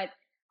do, but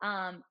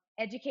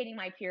educating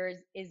my peers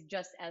is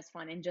just as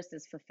fun and just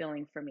as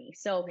fulfilling for me.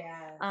 So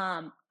Yes.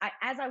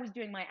 as I was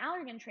doing my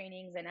allergen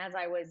trainings and as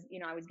I was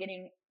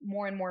getting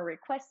more and more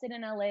requested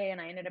in LA, and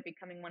I ended up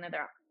becoming one of the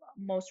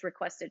most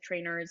requested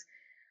trainers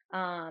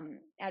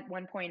at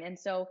one point. And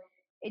so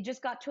it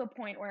just got to a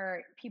point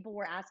where people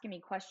were asking me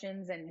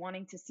questions and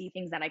wanting to see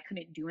things that I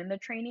couldn't do in the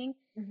training.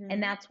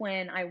 And Hmm. that's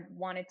when I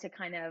wanted to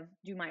kind of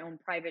do my own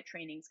private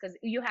trainings because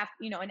in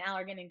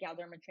allergen and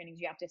Galderma trainings,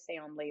 you have to stay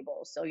on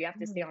labels. So you have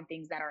to stay Hmm. on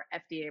things that are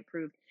FDA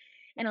approved.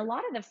 And a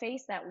lot of the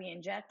face that we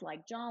inject,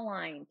 like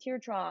jawline, tear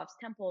troughs,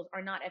 temples,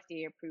 are not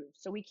FDA approved.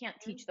 So we can't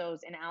teach those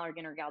in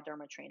allergen or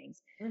Galderma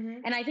trainings.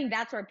 Hmm. And I think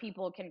that's where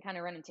people can kind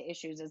of run into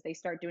issues as they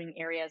start doing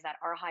areas that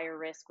are higher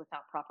risk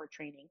without proper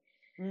training.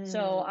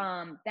 So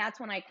Mm. that's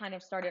when I kind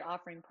of started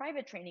offering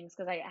private trainings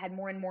because I had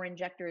more and more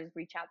injectors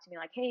reach out to me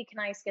like, hey, can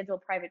I schedule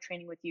private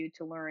training with you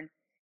to learn,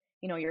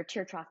 your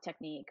tear trough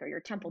technique or your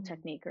temple Mhm.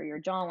 technique or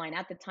your jawline.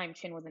 At the time,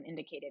 chin wasn't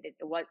indicated.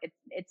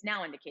 It's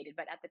now indicated,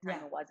 but at the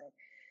time Yeah. it wasn't.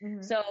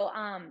 Mhm. So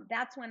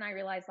that's when I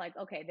realized, like,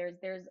 okay,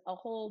 there's a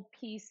whole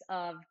piece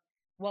of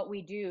what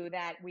we do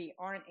that we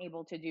aren't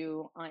able to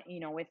do,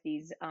 with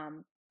these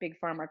big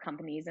pharma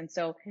companies. And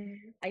so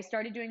Mhm. I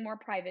started doing more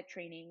private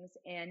trainings,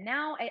 and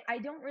now I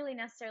don't really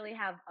necessarily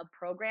have a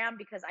program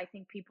because I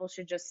think people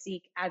should just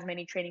seek as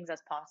many trainings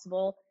as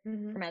possible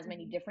from Mhm. as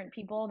many Mhm. different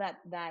people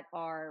that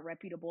are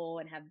reputable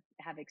and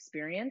have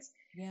experience.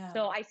 Yeah.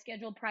 So I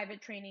schedule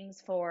private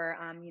trainings for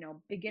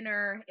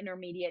beginner,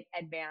 intermediate,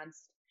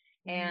 advanced,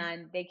 Mhm.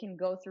 and they can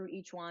go through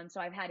each one.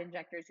 So I've had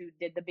injectors who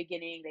did the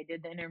beginning, they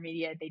did the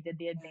intermediate, they did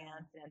the Yeah.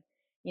 advanced, and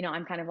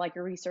I'm kind of like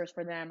a resource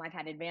for them. I've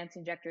had advanced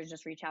injectors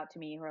just reach out to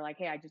me who are like,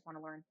 hey, I just want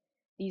to learn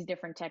these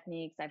different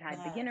techniques. I've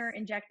had beginner Yes.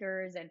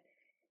 injectors, and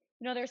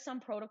there's some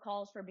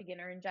protocols for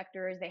beginner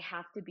injectors. They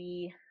have to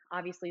be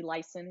obviously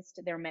licensed.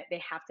 They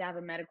have to have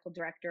a medical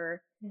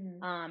director,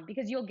 Mhm.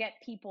 because you'll get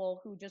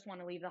people who just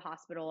want to leave the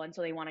hospital and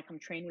so they want to come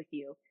train with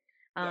you.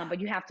 Yeah. But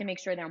you have to make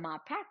sure their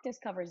malpractice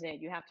covers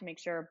it. You have to make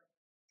sure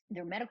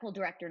their medical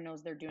director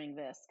knows they're doing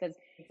this because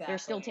they're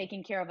still Exactly.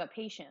 taking care of a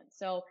patient.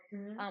 So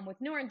Mhm. with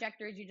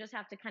neuroinjectors, you just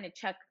have to kind of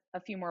check a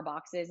few more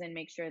boxes and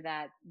make sure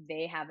that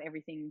they have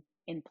everything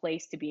in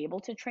place to be able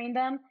to train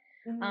them.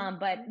 Mhm.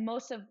 But Mhm.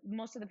 most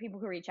of the people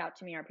who reach out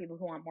to me are people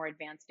who want more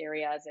advanced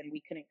areas, and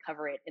we couldn't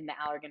cover it in the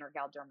Allergan or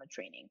Galderma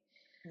training.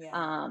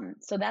 Yeah.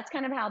 So that's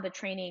kind of how the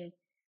training,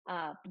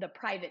 the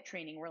private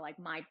training, where like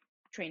my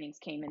trainings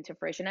came into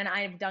fruition. And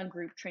I've done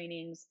group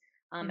trainings,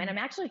 and Mhm. I'm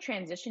actually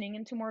transitioning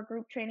into more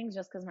group trainings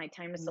just because my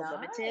time is so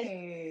limited.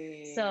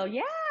 So Nice.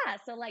 yeah,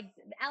 so like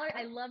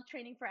I love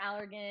training for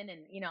Allergan,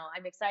 and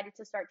I'm excited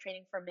to start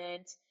training for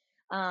Mint.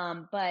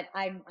 But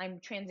I'm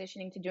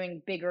transitioning to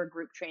doing bigger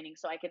group training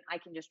so I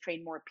can just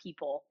train more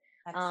people.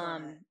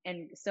 Excellent.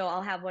 And so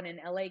I'll have one in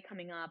LA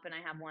coming up, and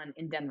I have one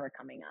in Denver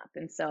coming up.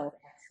 And That's so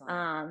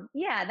excellent.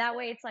 yeah, that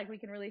way it's like we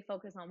can really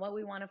focus on what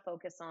we want to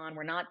focus on.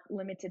 We're not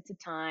limited to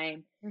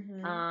time.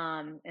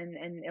 Mhm.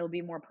 And it'll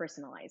be more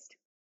personalized.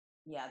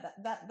 Yeah,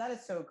 that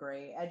is so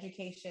great.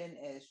 Education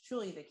is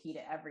truly the key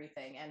to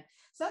everything. And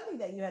something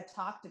that you had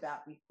talked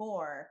about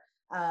before,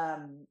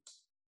 um,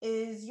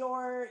 is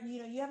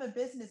you have a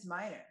business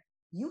minor.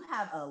 You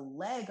have a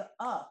leg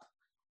up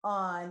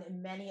on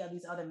many of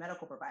these other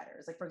medical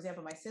providers. Like, for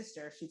example, my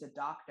sister, she's a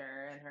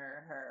doctor, and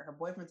her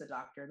boyfriend's a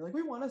doctor. They're like,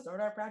 we want to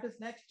start our practice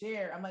next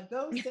year. I'm like,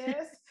 go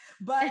sis.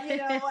 But at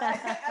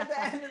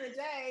the end of the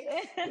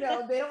day,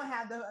 they don't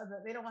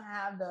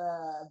have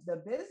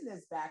the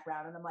business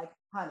background. And I'm like,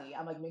 honey,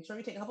 I'm like, make sure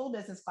you take a couple of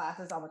business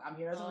classes. I'm like, I'm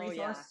here as a Oh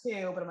resource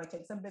yeah. too, but I'm like,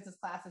 take some business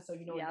classes so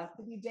you know Yeah. enough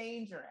to be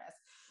dangerous.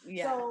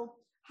 Yeah. So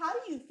how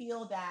do you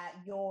feel that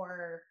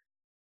your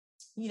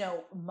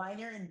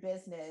minor in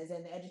business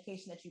and the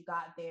education that you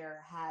got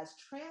there has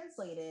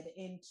translated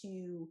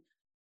into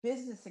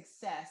business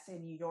success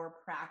in your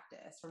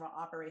practice from an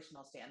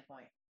operational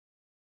standpoint?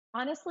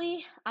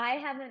 Honestly, I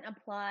haven't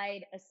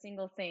applied a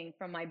single thing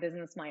from my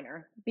business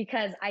minor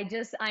because I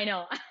know. I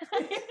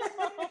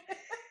know.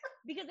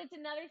 Because it's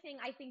another thing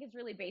I think is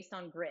really based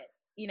on grit.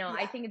 I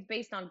Yeah. think it's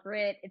based on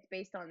grit. It's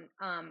based on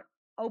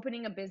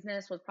opening a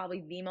business was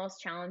probably the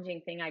most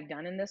challenging thing I've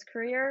done in this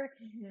career.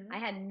 I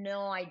Hmm. had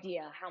no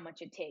idea how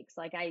much it takes.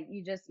 Like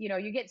you just,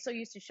 you get so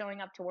used to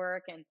showing up to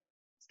work and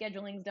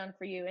scheduling's done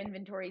for you,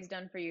 inventory's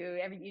done for you.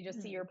 You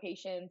just see your Hmm.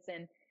 patients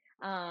and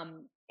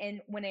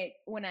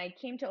when I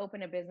came to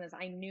open a business,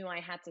 I knew I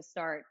had to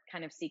start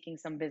kind of seeking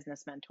some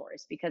business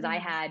mentors because I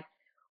Hmm. had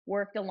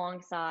worked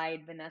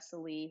alongside Vanessa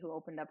Lee, who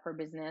opened up her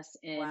business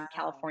in Wow.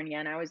 California,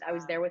 and I was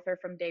there Wow. with her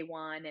from day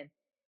one, and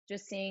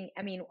just seeing,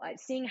 I mean,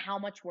 seeing how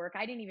much work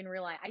I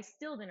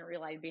still didn't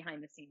realize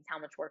behind the scenes how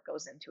much work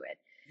goes into it.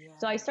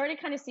 So I Yeah. started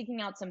kind of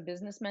seeking out some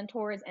business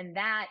mentors, and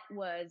that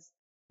was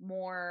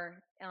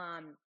more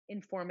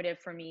informative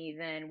for me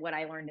than what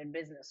I learned in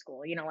business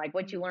school. Like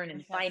what you learn in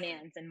Interesting.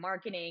 finance and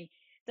marketing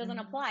doesn't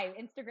Hmm. apply.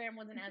 Instagram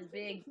wasn't as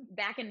big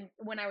back in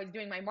when I was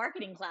doing my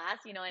marketing class,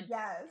 Yes.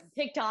 and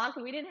TikTok.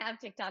 We didn't have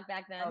TikTok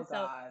back Oh then.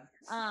 So,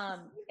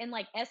 God. and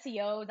like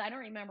SEOs, I don't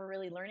remember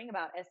really learning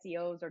about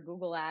SEOs or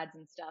Google ads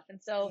and stuff.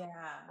 And so,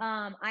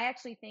 Yeah. I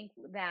actually think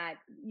that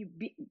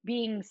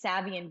being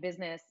savvy in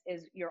business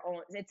is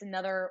it's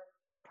another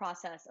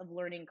process of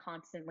learning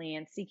constantly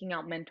and seeking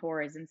out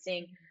mentors and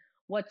seeing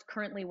what's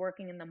currently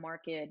working in the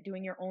market,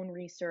 doing your own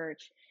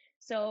research.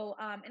 So,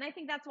 and I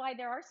think that's why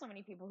there are so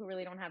many people who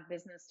really don't have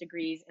business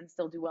degrees and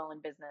still do well in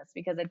business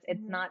because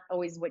it's Hmm. not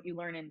always what you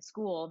learn in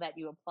school that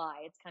you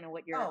apply. It's kind of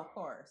Oh, of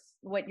course.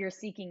 what you're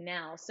seeking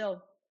now.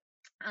 So,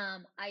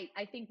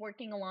 I think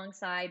working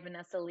alongside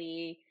Vanessa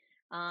Lee,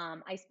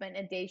 I spent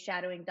a day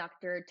shadowing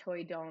Dr.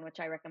 Toy Doan, which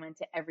I recommend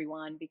to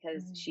everyone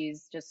because Hmm.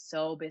 she's just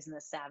so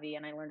business savvy,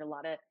 and I learned a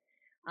lot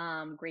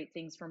of great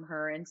things from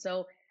her. And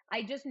so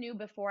I just knew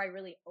before I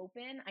really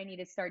open, I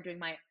needed to start doing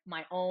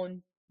my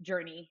own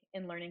journey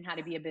in learning how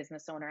to be a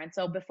business owner. And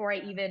so before I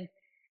Yeah. even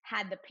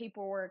had the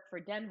paperwork for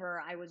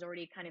Denver, I was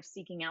already kind of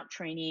seeking out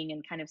training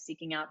and kind of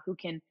seeking out who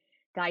can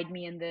guide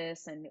me in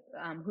this and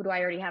who do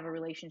I already have a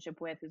relationship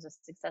with who's a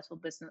successful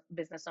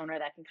business owner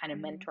that can kind of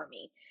Hmm. mentor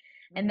me.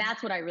 And Hmm.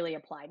 that's what I really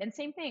applied. And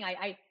same thing,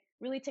 I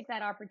really took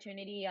that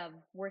opportunity of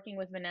working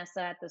with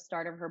Vanessa at the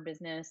start of her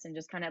business and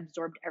just kind of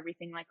absorbed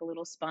everything like a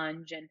little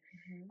sponge. And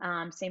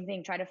Hmm. same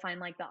thing, try to find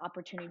like the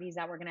opportunities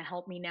that were going to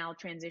help me now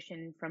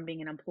transition from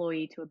being an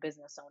employee to a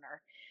business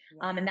owner.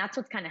 And Yeah. that's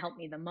what's kind of helped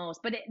me the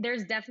most. But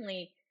there's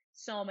definitely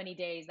so many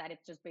days that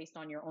it's just based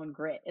on your own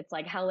grit. It's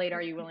like, how late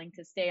are you willing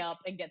to stay up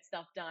and get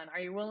stuff done? Are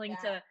you willing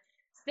Yeah. to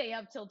stay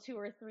up till 2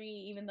 or 3,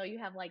 even though you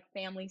have like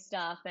family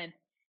stuff? And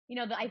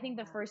I think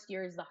the first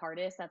year is the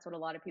hardest. That's what a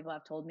lot of people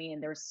have told me.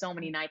 And there were so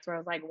many nights where I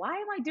was like, why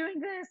am I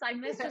doing this? I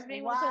miss Yeah. just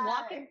being able to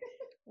walk Why? in.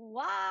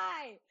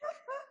 Why?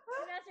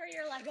 And that's where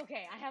you're like,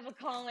 okay, I have a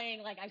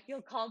calling. Like I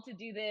feel called to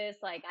do this.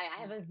 Like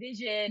I have a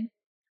vision.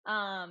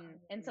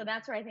 And so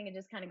that's where I think it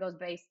just kind of goes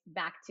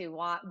back to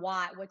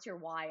what's your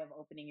why of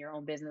opening your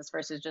own business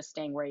versus just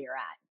staying where you're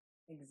at.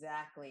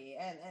 Exactly.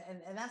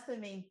 And that's the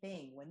main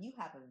thing. When you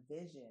have a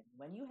vision,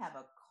 when you have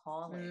a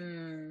calling,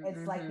 Mm,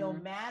 it's like no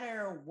mhm.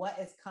 matter what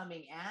is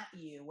coming at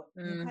you,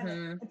 you kind of,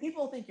 Mhm. and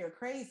people think you're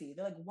crazy.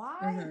 They're like,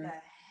 why Mhm.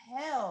 the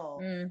hell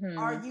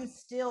are Mhm. you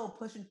still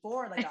pushing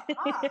forward like an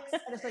ox?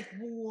 And it's like,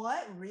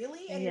 what,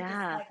 really? And you're just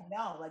Yeah. like,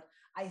 no, like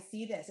I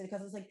see this. And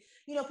because it's like,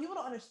 people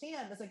don't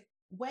understand. It's like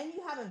when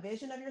you have a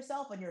vision of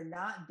yourself and you're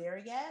not there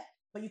yet,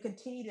 but you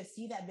continue to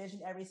see that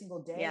vision every single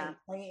day Yeah. and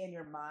play it in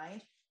your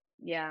mind,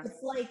 Yeah.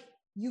 it's like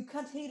you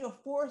continue to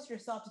force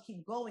yourself to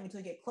keep going until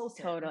you get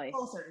closer and Totally.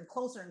 closer and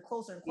closer and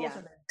closer and closer. Yeah.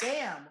 And then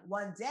damn,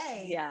 one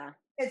day Yeah.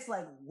 it's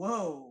like,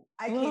 whoa,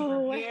 I came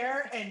from Whoa.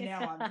 here and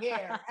now I'm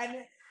here.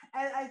 And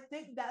I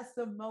think that's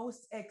the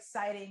most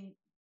exciting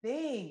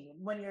thing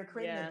when you're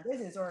creating a Yeah.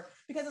 business, or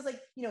because it's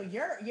like,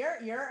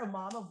 you're a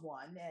mom of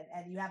one,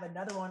 and you have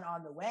another one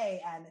on the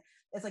way. And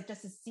it's like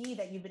just to see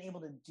that you've been able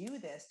to do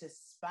this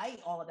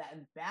despite all of that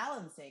and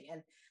balancing.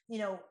 And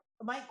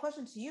my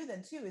question to you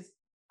then too is,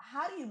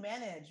 how do you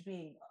manage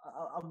being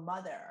a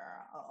mother,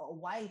 a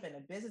wife, and a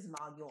business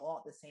mogul all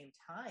at the same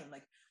time?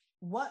 Like,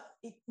 what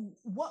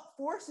what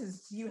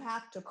forces do you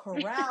have to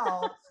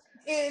corral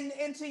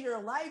into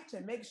your life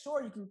to make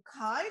sure you can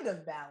kind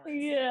of balance it?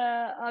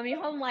 Yeah, I mean,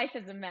 home life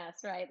is a mess,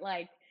 right?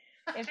 Like,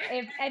 if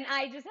and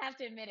I just have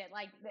to admit it,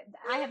 like,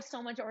 I have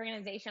so much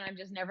organization, I'm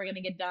just never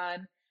gonna get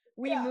done.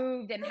 We Yeah.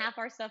 moved, and half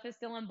our stuff is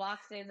still in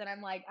boxes, and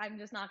I'm like, I'm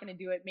just not gonna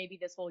do it. Maybe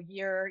this whole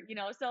year,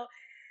 So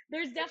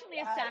there's definitely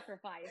a Yes.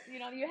 sacrifice.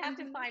 You have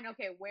to Mhm. find,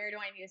 okay, where do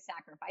I need to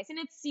sacrifice? And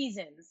it's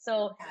seasons.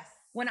 So Yes.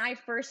 when I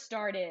first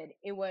started,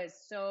 it was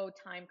so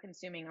time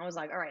consuming. I was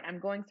like, all right, I'm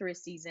going through a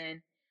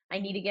season. I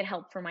need Mhm. to get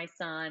help for my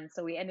son.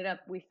 So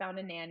we found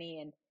a nanny,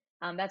 and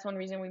that's one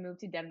reason we moved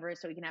to Denver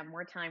so we can have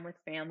more time with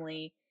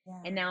family.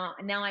 And Yeah.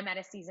 now I'm at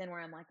a season where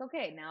I'm like,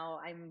 okay, now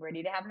I'm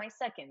ready to have my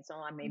second.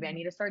 So maybe I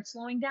need Mhm. to start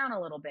slowing down a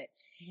little bit.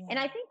 And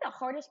I Yeah. think the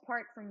hardest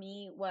part for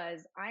me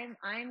was I'm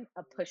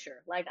a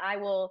pusher. Like I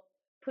will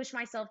push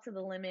myself to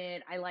the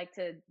limit. I like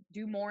to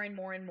do more and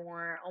more and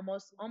more,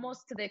 almost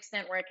to the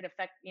extent where it could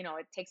affect,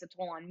 it takes a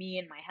toll on me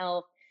and my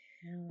health.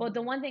 But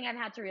the Mm. one thing I've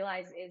had to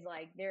realize is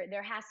like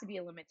there has to be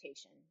a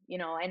limitation,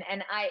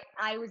 and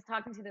I was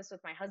talking to this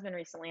with my husband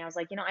recently. I was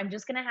like, I'm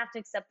just gonna have to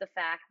accept the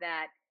fact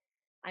that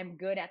I'm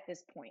good at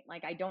this point.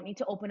 Like I don't need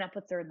to open up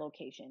a third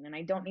location, and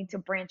I don't need to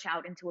branch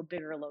out into a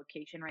bigger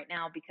location right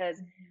now, because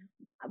Mhm.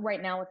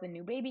 right now with the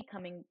new baby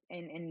coming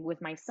and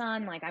with my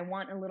son, like I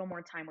want a little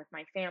more time with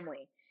my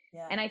family.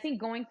 And I Yes. think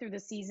going through the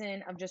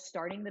season of just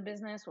starting the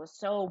business was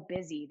so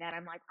busy that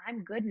I'm like,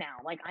 I'm good now.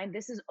 Like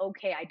this is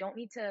okay. I don't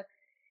need to,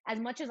 as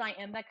much as I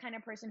am that kind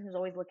of person who's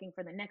always looking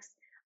for the next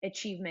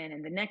achievement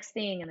and the next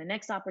thing and the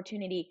next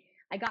opportunity.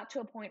 I got to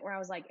a point where I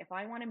was like, if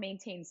I want to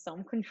maintain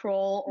some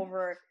control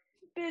over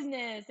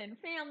business and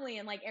family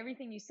and like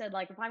everything you said,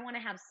 like if I want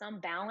to have some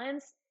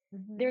balance,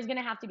 Mhm. there's going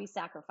to have to be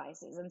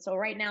sacrifices. And so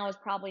right now is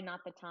probably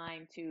not the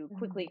time to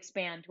quickly Mhm.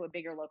 expand to a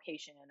bigger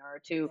location or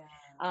to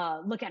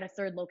Yeah. look at a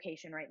third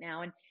location right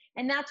now.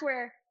 And that's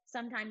where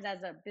sometimes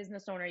as a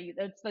business owner,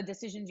 it's the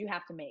decisions you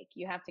have to make.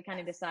 You have to kind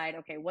of Yes. decide,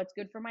 okay, what's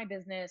good for my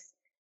business?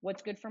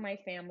 What's good for my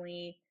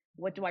family?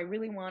 What Mhm. do I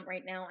really want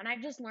right now? And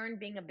I've just learned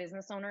being a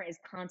business owner is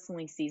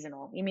constantly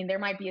seasonal. I mean, there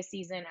might be a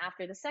season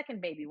after the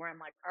second baby where I'm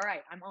like, all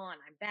right, I'm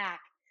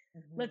back.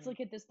 Let's Mhm. look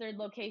at this third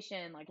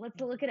location. Like, let's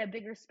look Mhm. at a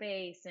bigger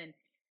space. And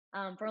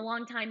for a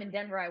long time in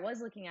Denver, I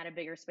was looking at a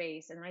bigger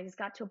space, and I just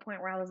got to a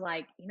point where I was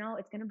like,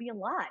 it's going to be a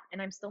lot,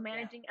 and I'm still Yeah.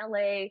 managing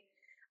LA.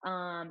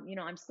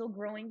 I'm still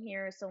growing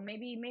here, so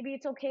maybe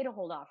it's okay to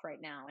hold off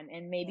right now,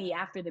 and maybe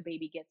Yeah. after the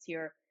baby gets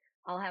here,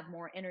 I'll have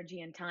more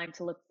energy and time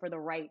to look for the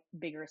right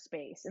bigger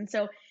space. And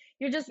so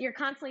you're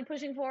constantly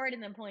pushing forward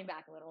and then pulling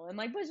back a little, and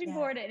like pushing Yeah.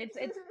 forward, and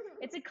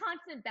it's a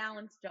constant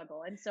balance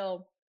juggle. And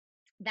so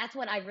that's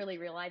what I've really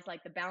realized.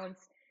 Like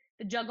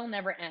the juggle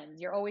never ends.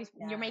 You're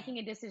Yeah. making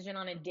a decision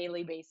on a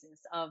daily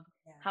basis of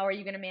Yeah. how are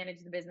you going to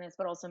manage the business,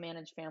 but also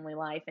manage family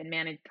life and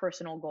manage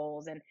personal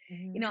goals. And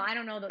Mhm. I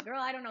don't know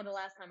the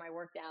last time I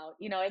worked out.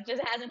 It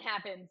just hasn't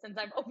happened since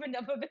I've opened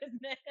up a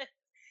business.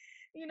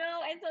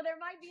 And so there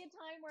might be a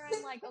time where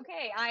I'm like,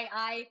 okay,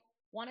 I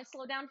want to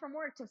slow down from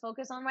work to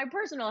focus on my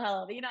personal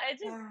health.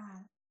 It's just Yeah.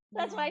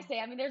 that's why I Yeah. say.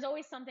 I mean, there's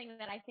always something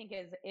that I think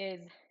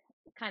is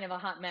kind of a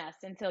hot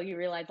mess until you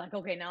realize like,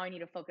 okay, now I need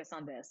to focus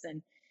on this,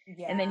 and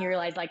then you Yeah.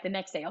 realize like the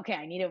next day, okay,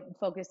 I need to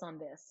focus on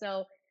this.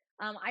 So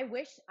I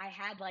wish I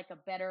had like a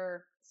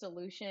better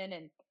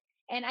solution,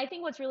 and I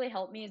think what's really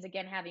helped me is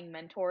again having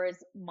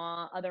mentors,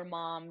 other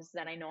moms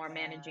that I know are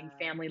managing Yeah.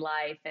 family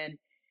life and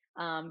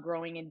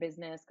growing in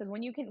business. Because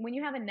when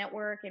you have a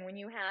network and when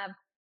you have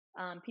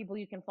people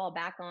you can fall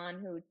back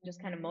on who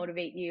just kind of Mhm.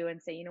 motivate you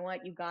and say, you know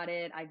what, you got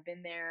it. I've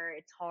been there.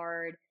 It's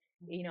hard.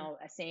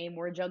 Mhm. Same.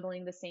 We're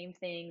juggling the same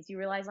things. You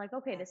realize like,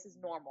 okay, this is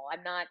Exactly. normal.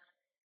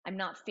 I'm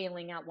not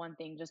failing at one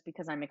thing just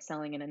because I'm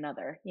excelling in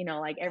another.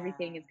 Like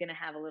everything is Yeah. going to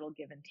have a little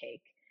give and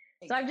take.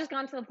 So I've just Exactly.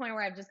 gone to the point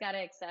where I've just got to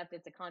accept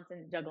it's a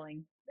constant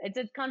juggling. It's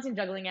a constant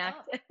juggling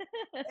act.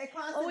 Oh, a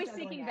constant Always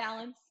juggling seeking act.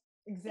 balance.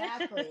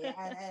 Exactly.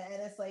 And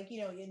it's like,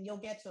 and you'll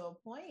get to a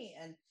point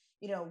and,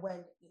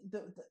 when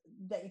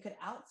that you could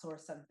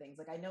outsource some things.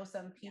 Like I know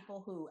some Yeah.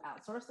 people who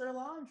outsource their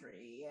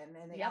laundry and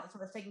they Yep.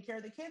 outsource taking care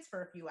of the kids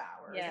for a few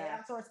hours. They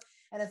Yeah. outsource,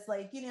 and it's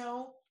like,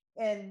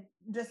 and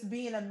just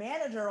being a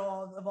manager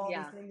of all these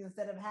Yeah. things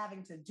instead of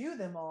having to do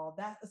them all,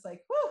 that is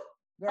like, whew,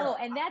 Oh, girl,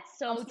 and that's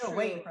I'm so still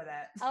waiting true. for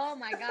that. Oh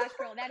my gosh,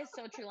 girl, that is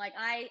so true. Like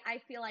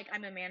I feel like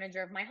I'm a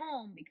manager of my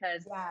home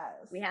because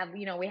Yes. we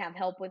have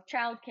help with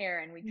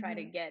childcare and we try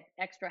to Hmm. get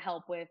extra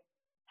help with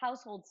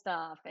household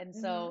stuff. And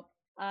Hmm. so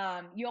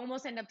you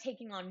almost end up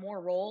taking on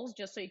more roles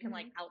just so you can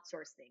like Hmm.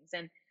 outsource things.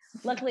 And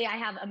luckily I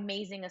have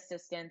amazing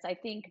assistants. I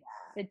think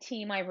the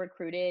team I've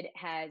recruited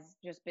has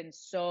just been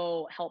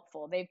so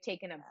helpful. They've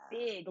taken a Yeah.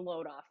 big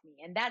load off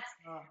me. And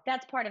Oh,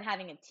 that's part of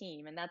having a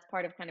team and that's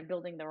part of kind of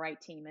building the right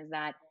team is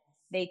that yes.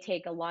 they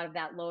take a lot of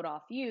that load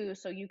off you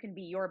so you can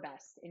be your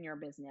best in your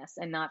business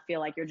and not feel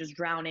like you're just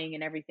drowning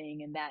in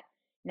everything and that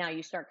now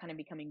you start kind of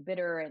becoming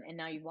bitter and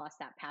now you've lost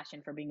that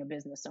passion for being a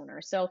business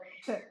owner. So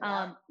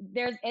Yeah.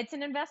 there's it's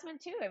an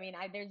investment too. I mean,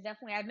 there's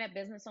definitely I've met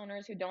business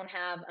owners who don't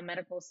have a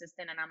medical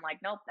assistant and I'm like,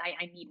 nope,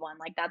 I need one.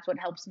 Like that's what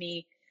helps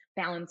me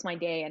balance my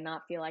day and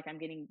not feel like I'm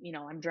getting,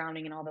 I'm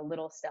drowning in all the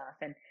little stuff.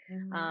 And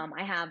Hmm.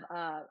 I have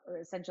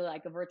essentially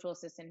like a virtual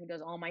assistant who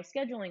does all my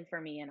scheduling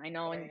for me. And I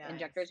know Very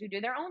injectors nice. who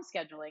do their own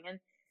scheduling. And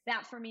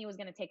that for me was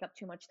going to take up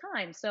too much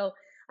time. So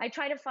I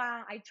try to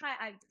find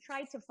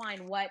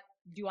what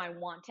do I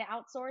want to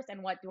outsource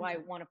and what do I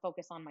Mhm. want to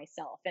focus on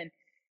myself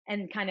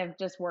and kind of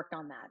just worked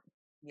on that.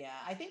 Yeah,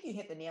 I think you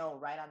hit the nail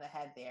right on the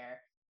head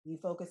there. You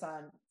focus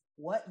on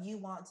what you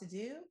want to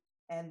do,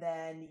 and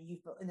then you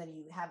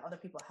have other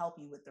people help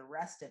you with the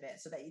rest of it,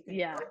 so that you can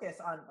Yeah. focus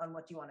on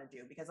what you want to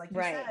do. Because, like you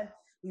Right. said,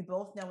 we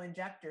both know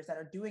injectors that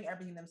are doing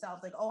everything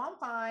themselves. Like, oh, I'm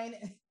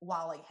fine,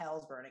 while like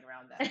hell's burning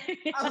around them.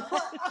 I'm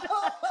like,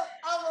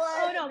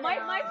 Oh I'm no,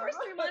 like, my first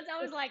 3 months,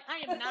 I was like, I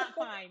am not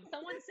fine.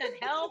 Someone send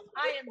help.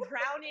 I am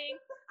drowning.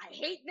 I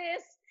hate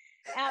this.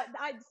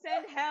 I'd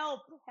send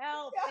help,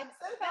 help, and yes,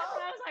 and that's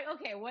when help. I was like,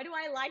 okay, what do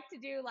I like to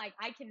do? Like,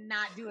 I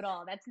cannot do it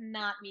all. That's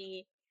not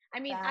me. I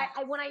mean, That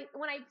when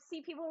I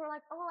see people who are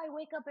like, oh, I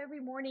wake up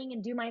every morning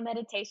and do my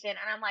meditation, and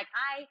I'm like,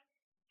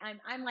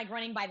 I'm like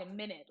running by the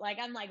minute. Like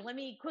I'm like, let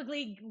me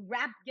quickly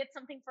get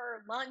something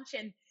for lunch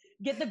and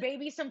get the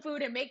baby some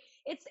food and make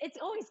it's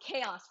always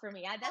chaos for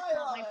me. That's I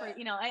not love my first,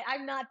 it.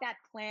 I'm not that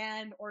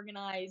planned,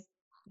 organized.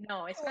 No, I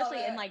love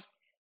especially in it. like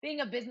being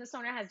a business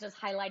owner has just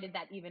highlighted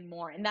that even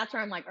more. And that's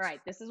where I'm like, all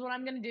right, this is what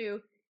I'm gonna do.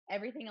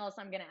 Everything else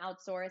I'm gonna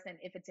outsource, and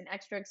if it's an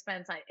extra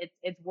expense,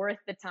 it's worth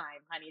the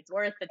time, honey. It's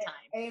worth the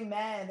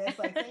Amen. It's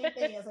like same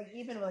thing. It's like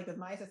even like with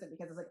my assistant,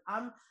 because it's like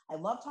I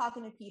love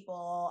talking to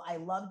people. I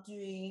love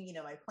doing,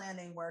 my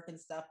planning work and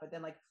stuff, but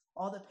then like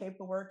all the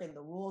paperwork and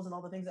the rules and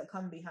all the things that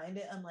come behind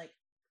it, I'm like,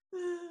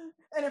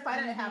 and if I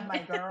didn't have time.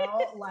 my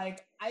girl,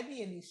 like I'd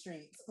be in these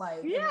streets, like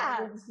it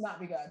Yeah. would just not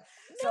be good.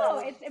 No, So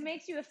it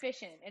makes you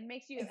efficient. It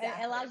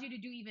exactly. allows you to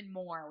do even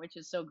more, which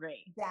is so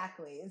great.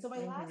 Exactly. And so my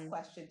last Hmm.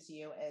 question to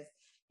you is,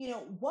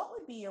 what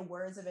would be your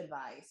words of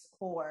advice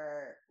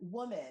for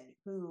women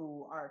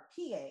who are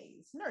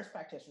PAs, nurse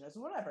practitioners,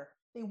 whatever?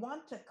 They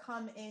want to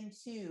come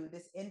into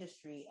this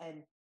industry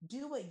and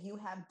do what you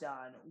have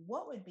done.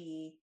 What would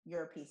be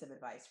your piece of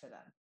advice for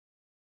them?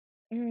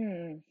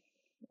 Mm,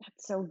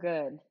 that's so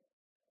good.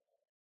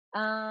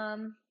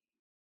 Um,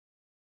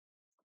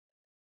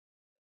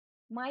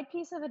 my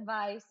piece of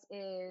advice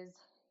is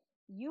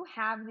you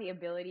have the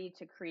ability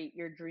to create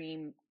your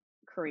dream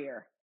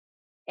career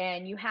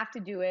and you have to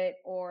do it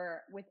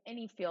or with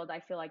any field I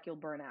feel like you'll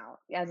burn out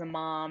as a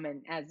mom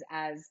and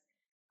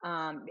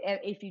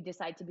if you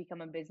decide to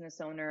become a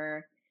business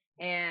owner.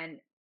 And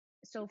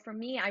so for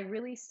me, I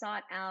really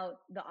sought out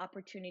the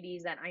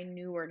opportunities that I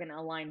knew were going to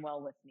align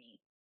well with me.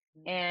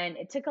 Mm. And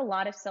it took a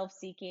lot of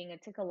self-seeking.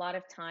 It took a lot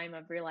of time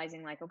of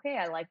realizing like, okay,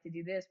 I like to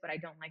do this, but I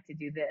don't like to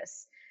do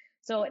this.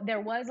 So there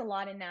was a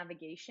lot of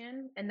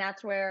navigation, and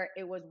that's where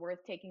it was worth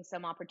taking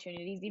some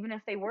opportunities, even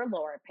if they were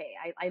lower pay.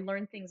 I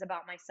learned things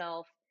about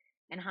myself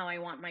and how I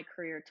want my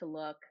career to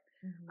look.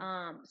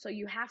 Mhm. So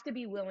you have to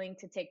be willing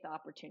to take the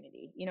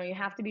opportunity. You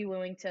have to be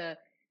willing to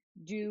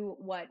do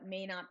what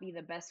may not be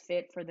the best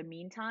fit for the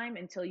meantime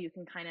until you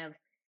can kind of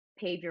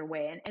pave your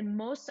way. And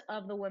most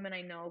of the women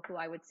I know who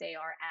I would say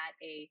are at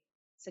a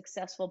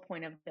successful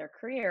point of their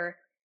career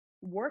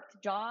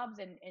worked jobs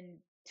and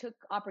took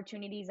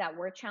opportunities that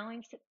were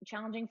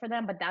challenging for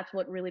them, but that's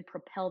what really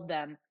propelled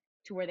them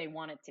to where they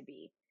wanted to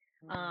be.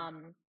 Mhm.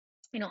 Um,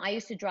 I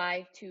used to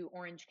drive to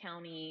Orange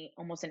County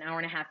almost an hour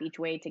and a half each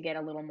way to get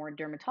a little more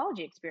dermatology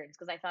experience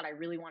because I thought I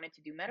really wanted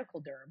to do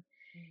medical derm.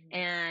 Mhm.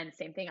 And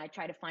same thing, I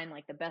tried to find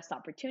like the best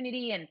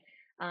opportunity and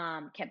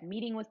kept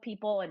meeting with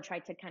people and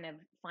tried to kind of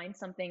find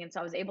something. And so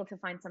I was able to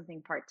find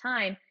something part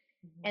time.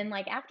 Mhm. And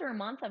like after a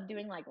month of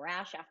doing like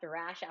rash after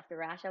rash after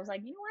rash, I was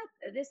like, you know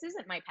what? This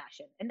isn't my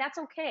passion. And that's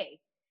okay.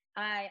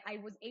 I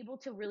was able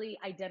to really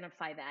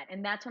identify that.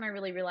 And that's when I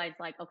really realized,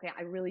 like, okay,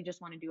 I really just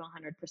want to do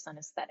 100%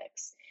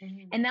 aesthetics.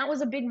 Mhm. And that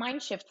was a big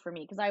mind shift for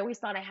me because I always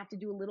thought I have to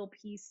do a little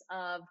piece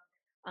of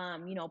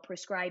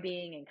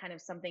prescribing and kind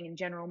of something in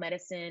general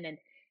medicine.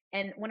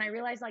 And when I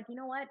realized, like, you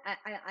know what,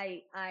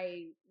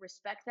 I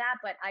respect that,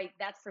 but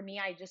that's for me,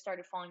 I just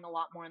started falling a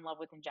lot more in love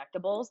with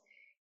injectables.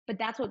 But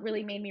that's what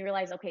really made me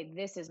realize, okay,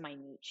 this is my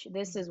niche.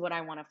 This is what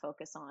I want to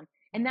focus on.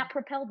 And that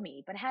propelled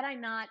me. But had I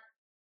not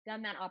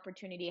done that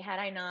opportunity, had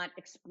I not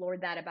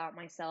explored that about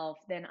myself,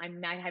 then I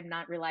might have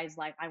not realized,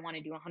 like, I want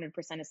to do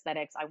 100%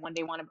 aesthetics. I one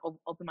day want to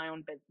open my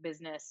own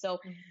business. So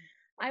Mhm.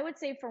 I would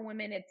say for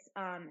women, it's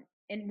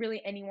and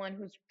really anyone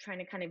who's trying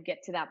to kind of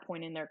get to that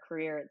point in their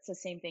career, it's the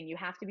same thing. You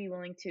have to be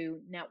willing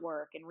to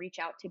network and reach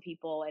out to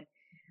people, and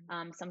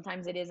Mhm.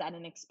 sometimes it is at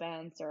an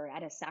expense or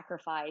at a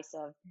sacrifice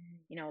of,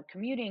 Mhm.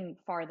 commuting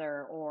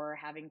farther or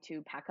having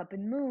to pack up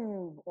and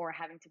move or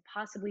having to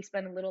possibly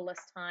spend a little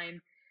less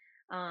time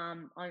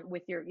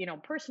with your,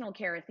 personal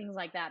care, things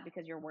like that,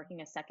 because you're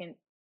working a second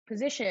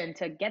position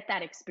to get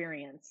that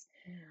experience.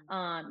 Mhm.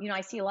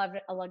 I see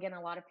again,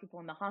 a lot of people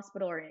in the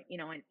hospital or, in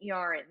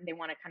ER, and they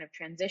want to kind of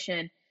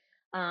transition.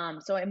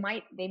 So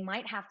they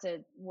might have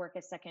to work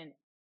a second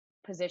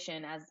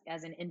position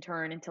as an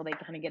intern until they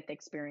kind of get the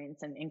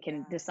experience and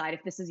can Yeah. decide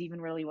if this is even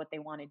really what they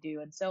want to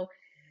do. And so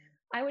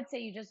I would say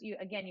you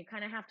again, you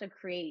kind of have to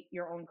create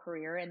your own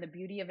career. And the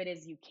beauty of it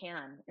is you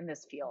can in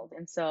this field.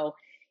 And so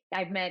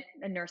I've met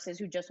nurses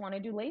who just want to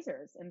do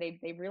lasers, and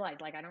they've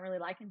realized, like, I don't really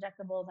like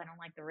injectables. I don't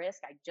like the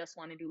risk. I just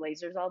want to do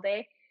lasers all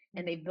day.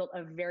 And they've Mhm. built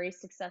a very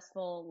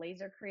successful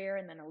laser career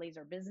and then a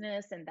laser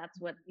business. And that's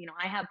what,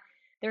 I have.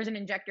 There's an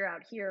injector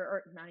out here,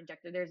 or not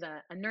injector, there's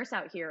a nurse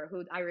out here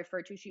who I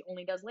refer to. She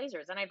only does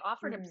lasers. And I've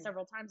offered him Mhm.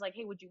 several times, like,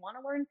 hey, would you want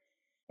to learn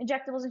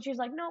injectables? And she was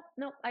like, nope,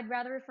 nope, I'd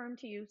rather refer them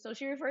to you. So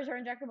she refers her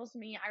injectables to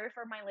me. I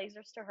refer my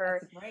lasers to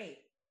her. That's great.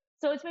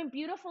 So it's been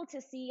beautiful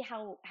to see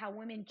how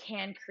women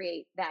can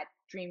create that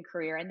dream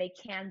career, and they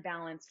can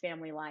balance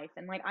family life.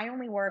 And like, I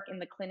only work in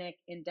the clinic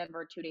in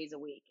Denver 2 days a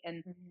week.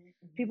 And Mhm.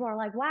 people Mhm. are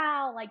like,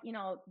 wow, like,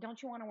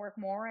 don't you want to work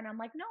more? And I'm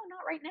like, no,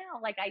 not right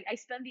now. Like, I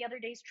spend the other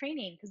days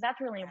training because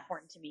that's really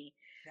important Yes. to me.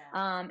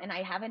 Yes. And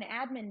I have an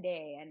admin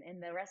day,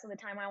 and the rest of the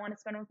time I want to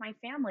spend with my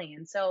family.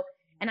 And so,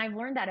 and I've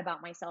learned that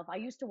about myself. I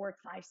used to work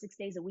 5, 6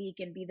 days a week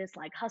and be this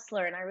like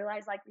hustler. And I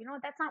realized, like, you know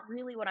what, that's not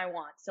really what I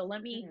want. So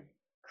let me Mhm.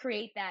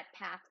 create that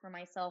path for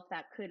myself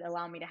that could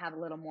allow me to have a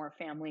little more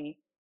family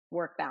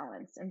work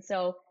balance. And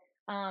so,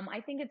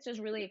 I think it's just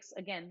really,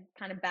 again,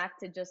 kind of back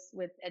to just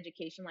with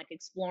education, like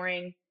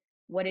exploring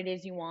what it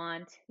is you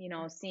want,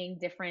 seeing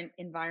different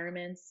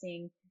environments,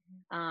 seeing,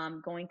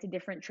 Mhm. going to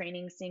different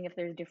trainings, seeing if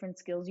there's different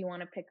skills you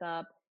want to pick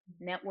up,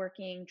 Mhm.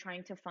 networking,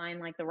 trying to find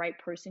like the right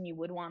person you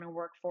would want to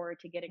work for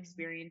to get Mhm.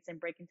 experience and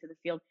break into the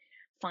field,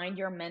 find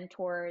your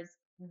mentors.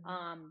 Mhm.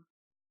 Um,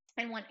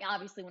 and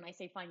obviously when I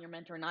say find your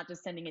mentor, not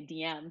just sending a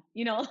DM,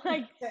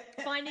 like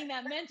finding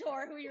that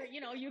mentor who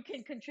you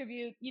can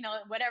contribute,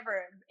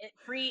 whatever,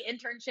 free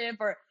internship,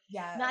 or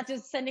not Yes.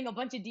 just sending a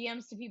bunch of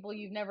DMs to people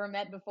you've never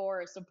met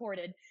before or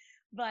supported.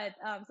 But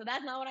so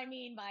that's not what I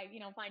mean by,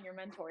 find your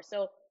mentor.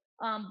 So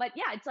but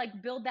yeah, it's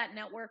like build that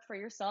network for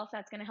yourself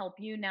that's going to help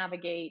you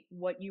navigate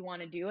what you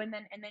want to do, and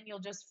then you'll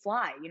just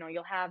fly.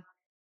 You'll have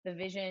the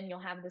vision, you'll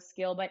have the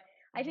skill. But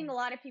I think Mhm. a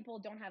lot of people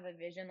don't have a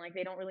vision, like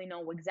they don't really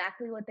know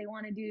exactly what they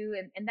want to do,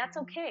 and that's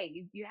Mhm.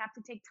 okay. You have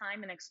to take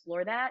time and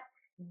explore that,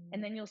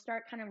 and Mhm. then you'll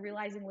start kind of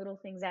realizing little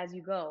things as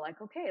you go.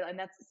 Like, okay, and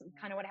that's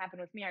Yeah. kind of what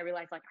happened with me. I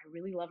realized, like, I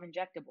really love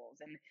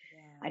injectables, and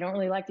I Yeah. don't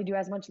really like to do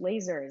as much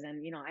lasers,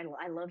 and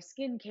I love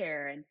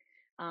skincare.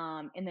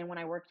 And then when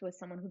I worked with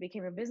someone who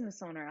became a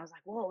business owner, I was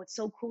like, whoa, it's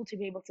so cool to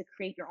be able to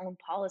create your own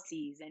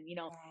policies, and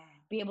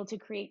Yeah. be able to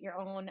create your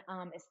own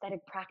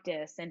aesthetic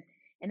practice, and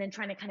then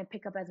trying to kind of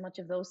pick up as much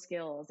of those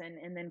skills,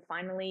 and then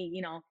finally,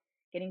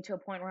 getting to a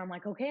point where I'm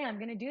like, okay, I'm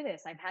going to do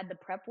this. I've had the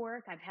prep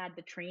work, I've had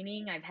the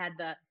training, I've had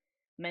the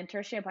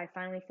mentorship. I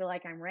finally feel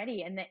like I'm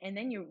ready. And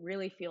then you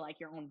really feel like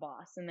your own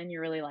boss. And then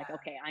you're really like, Yeah.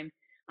 okay,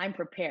 I'm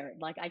prepared.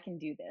 Like, I can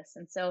do this.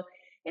 And so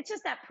it's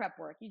just that prep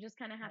work. You just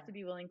kind of have Yeah. to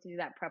be willing to do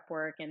that prep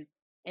work, and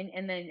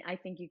then I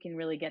think you can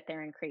really get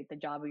there and create the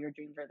job of your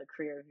dreams or the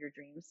career of your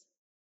dreams.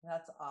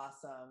 That's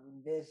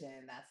awesome.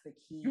 Vision, that's the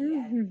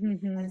key.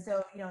 And Mhm.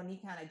 so,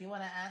 Nikan, I do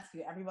want to ask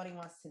you, everybody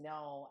wants to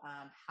know,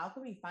 how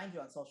can we find you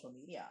on social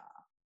media?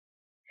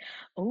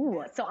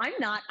 Oh, so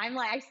I'm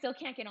like, I still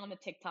can't get on the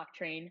TikTok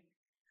train.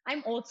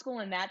 I'm old school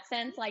in that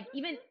sense. Like,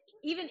 even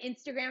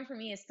Instagram for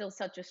me is still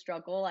such a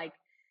struggle. Like,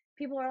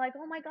 people are like,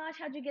 "Oh my gosh,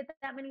 how'd you get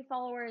that many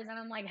followers?" And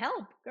I'm like,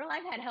 "Help, girl,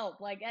 I've had help.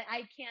 Like,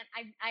 I can't.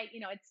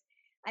 It's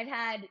I've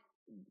had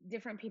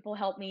different people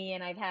help me,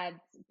 and I've had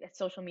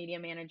social media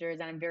managers,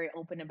 and I'm very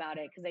open about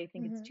it because I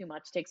think it's Mhm. too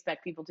much to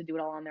expect people to do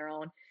it all on their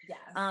own.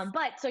 Yes.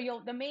 But so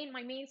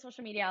my main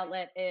social media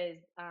outlet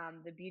is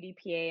the Beauty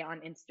PA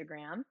on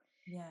Instagram,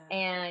 Yeah.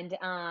 and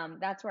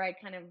that's where I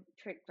kind of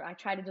I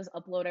try to just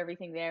upload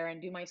everything there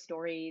and do my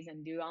stories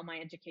and do all my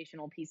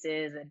educational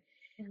pieces and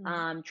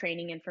Mhm.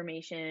 training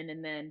information.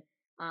 And then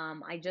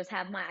I just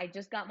got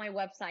my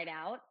website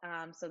out.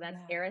 So that's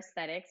Yeah.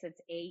 Aesthetics.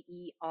 It's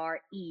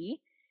AERE,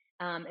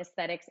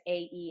 aesthetics,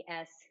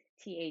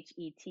 THET,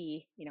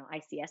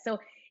 ICS. So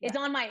it's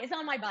on my bio. It's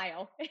on my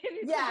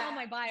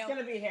bio. It's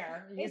gonna be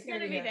here. It's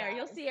gonna be there. Guys.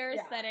 You'll see Air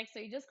Aesthetics. So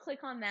you just click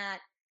on that.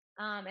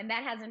 And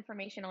that has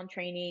information on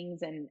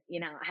trainings and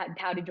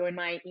how to join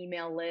my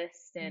email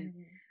list. And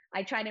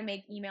I try to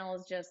make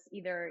emails just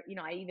either,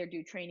 I either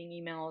do training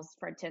emails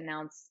to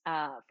announce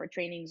for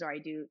trainings, or I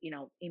do,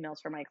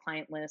 emails for my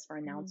client list for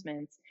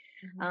announcements.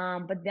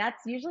 But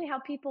that's usually how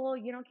people,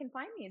 can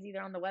find me, is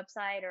either on the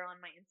website or on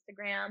my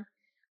Instagram.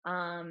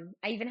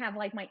 I even have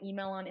like my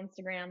email on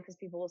Instagram because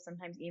people will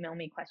sometimes email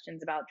me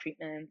questions about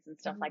treatments and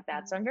stuff like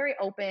that. So I'm very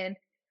open,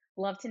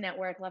 love to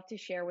network, love to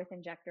share with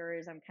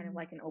injectors. I'm kind of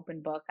like an open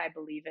book. I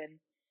believe in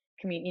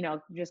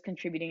just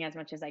contributing as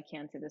much as I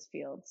can to this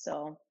field.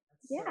 So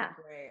yeah.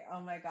 So great. Oh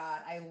my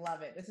God. I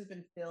love it. This has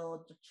been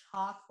filled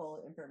chock full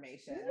of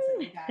information.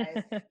 So you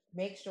guys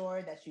make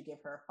sure that you give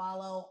her a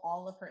follow.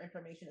 All of her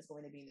information is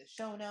going to be in the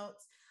show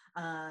notes.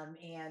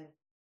 And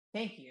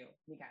thank you,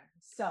 Mika,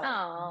 so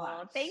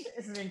much.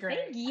 This has been great.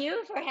 Thank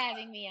you for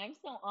having me. I'm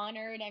so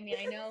honored. I mean,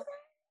 I know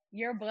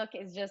your book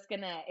is just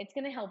it's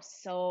gonna help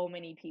so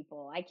many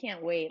people. I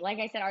can't wait. Like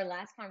I said, our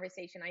last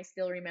conversation, I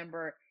still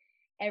remember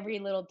every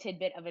little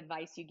tidbit of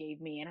advice you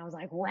gave me. And I was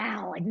like,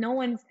 wow, like no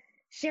one's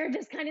shared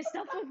this kind of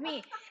stuff with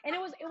me. And it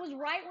was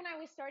right when I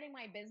was starting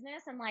my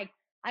business. And like,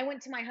 I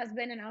went to my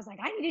husband and I was like,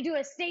 I need to do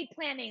estate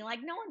planning. Like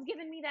no one's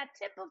given me that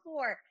tip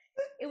before.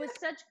 It was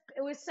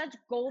such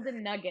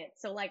golden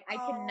nuggets. So like, I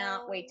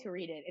cannot wait to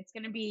read it. It's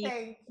going to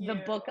be the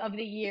book of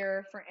the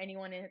year for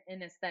anyone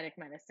in aesthetic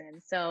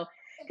medicine. So,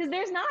 because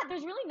there's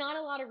really not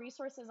a lot of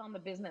resources on the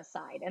business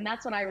side. And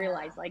that's what I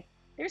realized. Like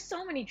there's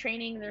so many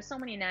trainings, there's so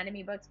many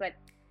anatomy books, but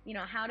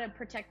how to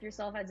protect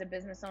yourself as a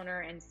business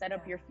owner and set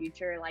up your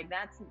future. Like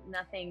that's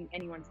nothing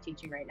anyone's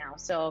teaching right now.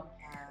 So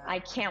I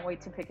can't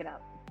wait to pick it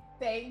up.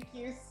 Thank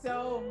you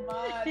so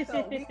much.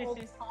 So we will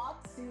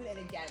talk soon. And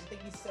again,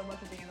 thank you so much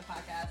for being on the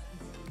podcast.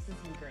 This has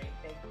been great.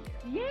 Thank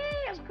you.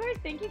 Yay, of course.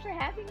 Thank you for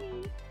having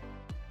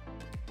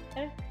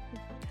me.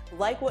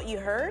 Like what you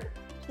heard?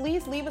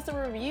 Please leave us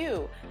a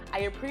review. I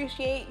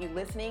appreciate you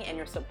listening and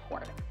your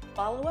support.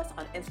 Follow us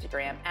on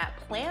Instagram at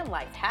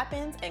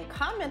PlanLifeHappens and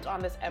comment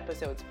on this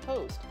episode's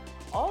post.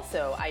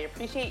 Also, I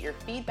appreciate your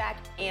feedback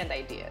and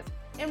ideas.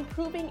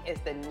 Improving is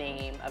the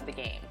name of the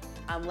game.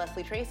 I'm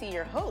Leslie Tracy,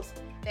 your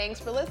host. Thanks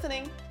for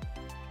listening.